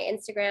me on my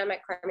Instagram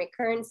at Karmic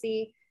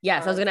Currency.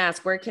 Yes, I was going to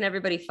ask, where can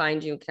everybody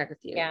find you and connect with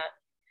you? Yeah.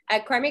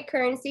 At Karmic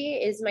Currency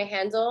is my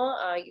handle.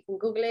 You can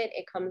Google it.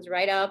 It comes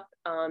right up.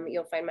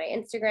 You'll find my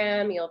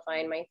Instagram. You'll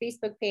find my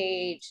Facebook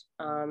page.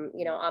 I'm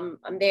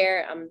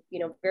there. I'm,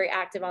 very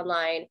active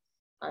online.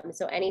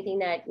 So anything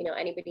that,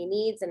 anybody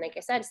needs. And like I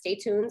said, stay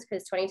tuned,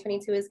 because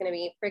 2022 is going to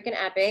be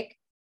freaking epic.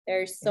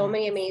 There's so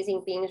many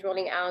amazing things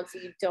rolling out. So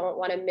you don't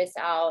want to miss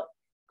out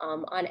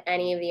on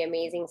any of the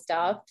amazing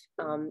stuff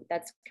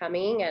that's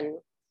coming. And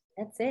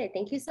That's it.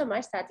 Thank you so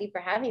much, Tati,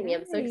 for having me.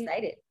 I'm so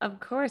excited. Of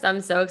course.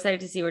 I'm so excited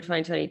to see where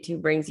 2022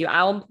 brings you.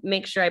 I'll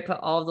make sure I put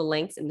all of the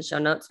links in the show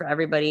notes for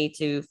everybody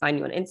to find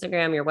you on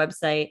Instagram, your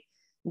website,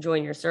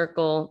 join your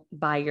circle,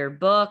 buy your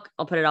book.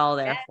 I'll put it all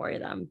there for you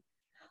then.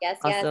 Yes,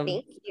 Awesome.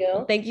 yes. Thank you.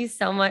 Well, thank you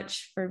so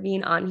much for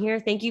being on here.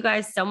 Thank you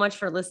guys so much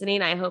for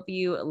listening. I hope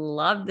you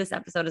loved this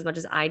episode as much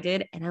as I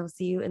did, and I will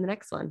see you in the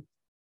next one.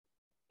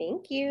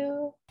 Thank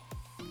you.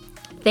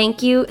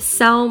 Thank you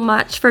so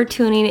much for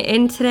tuning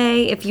in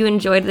today. If you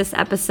enjoyed this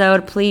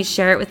episode, please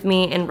share it with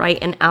me and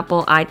write an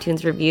Apple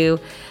iTunes review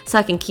so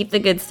I can keep the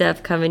good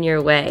stuff coming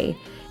your way.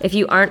 If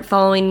you aren't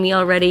following me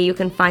already, you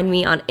can find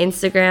me on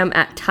Instagram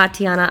at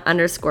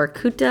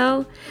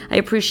Tatiana_Kuto. I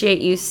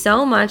appreciate you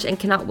so much and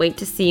cannot wait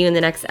to see you in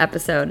the next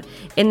episode.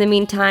 In the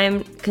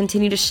meantime,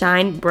 continue to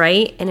shine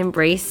bright and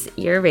embrace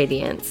your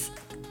radiance.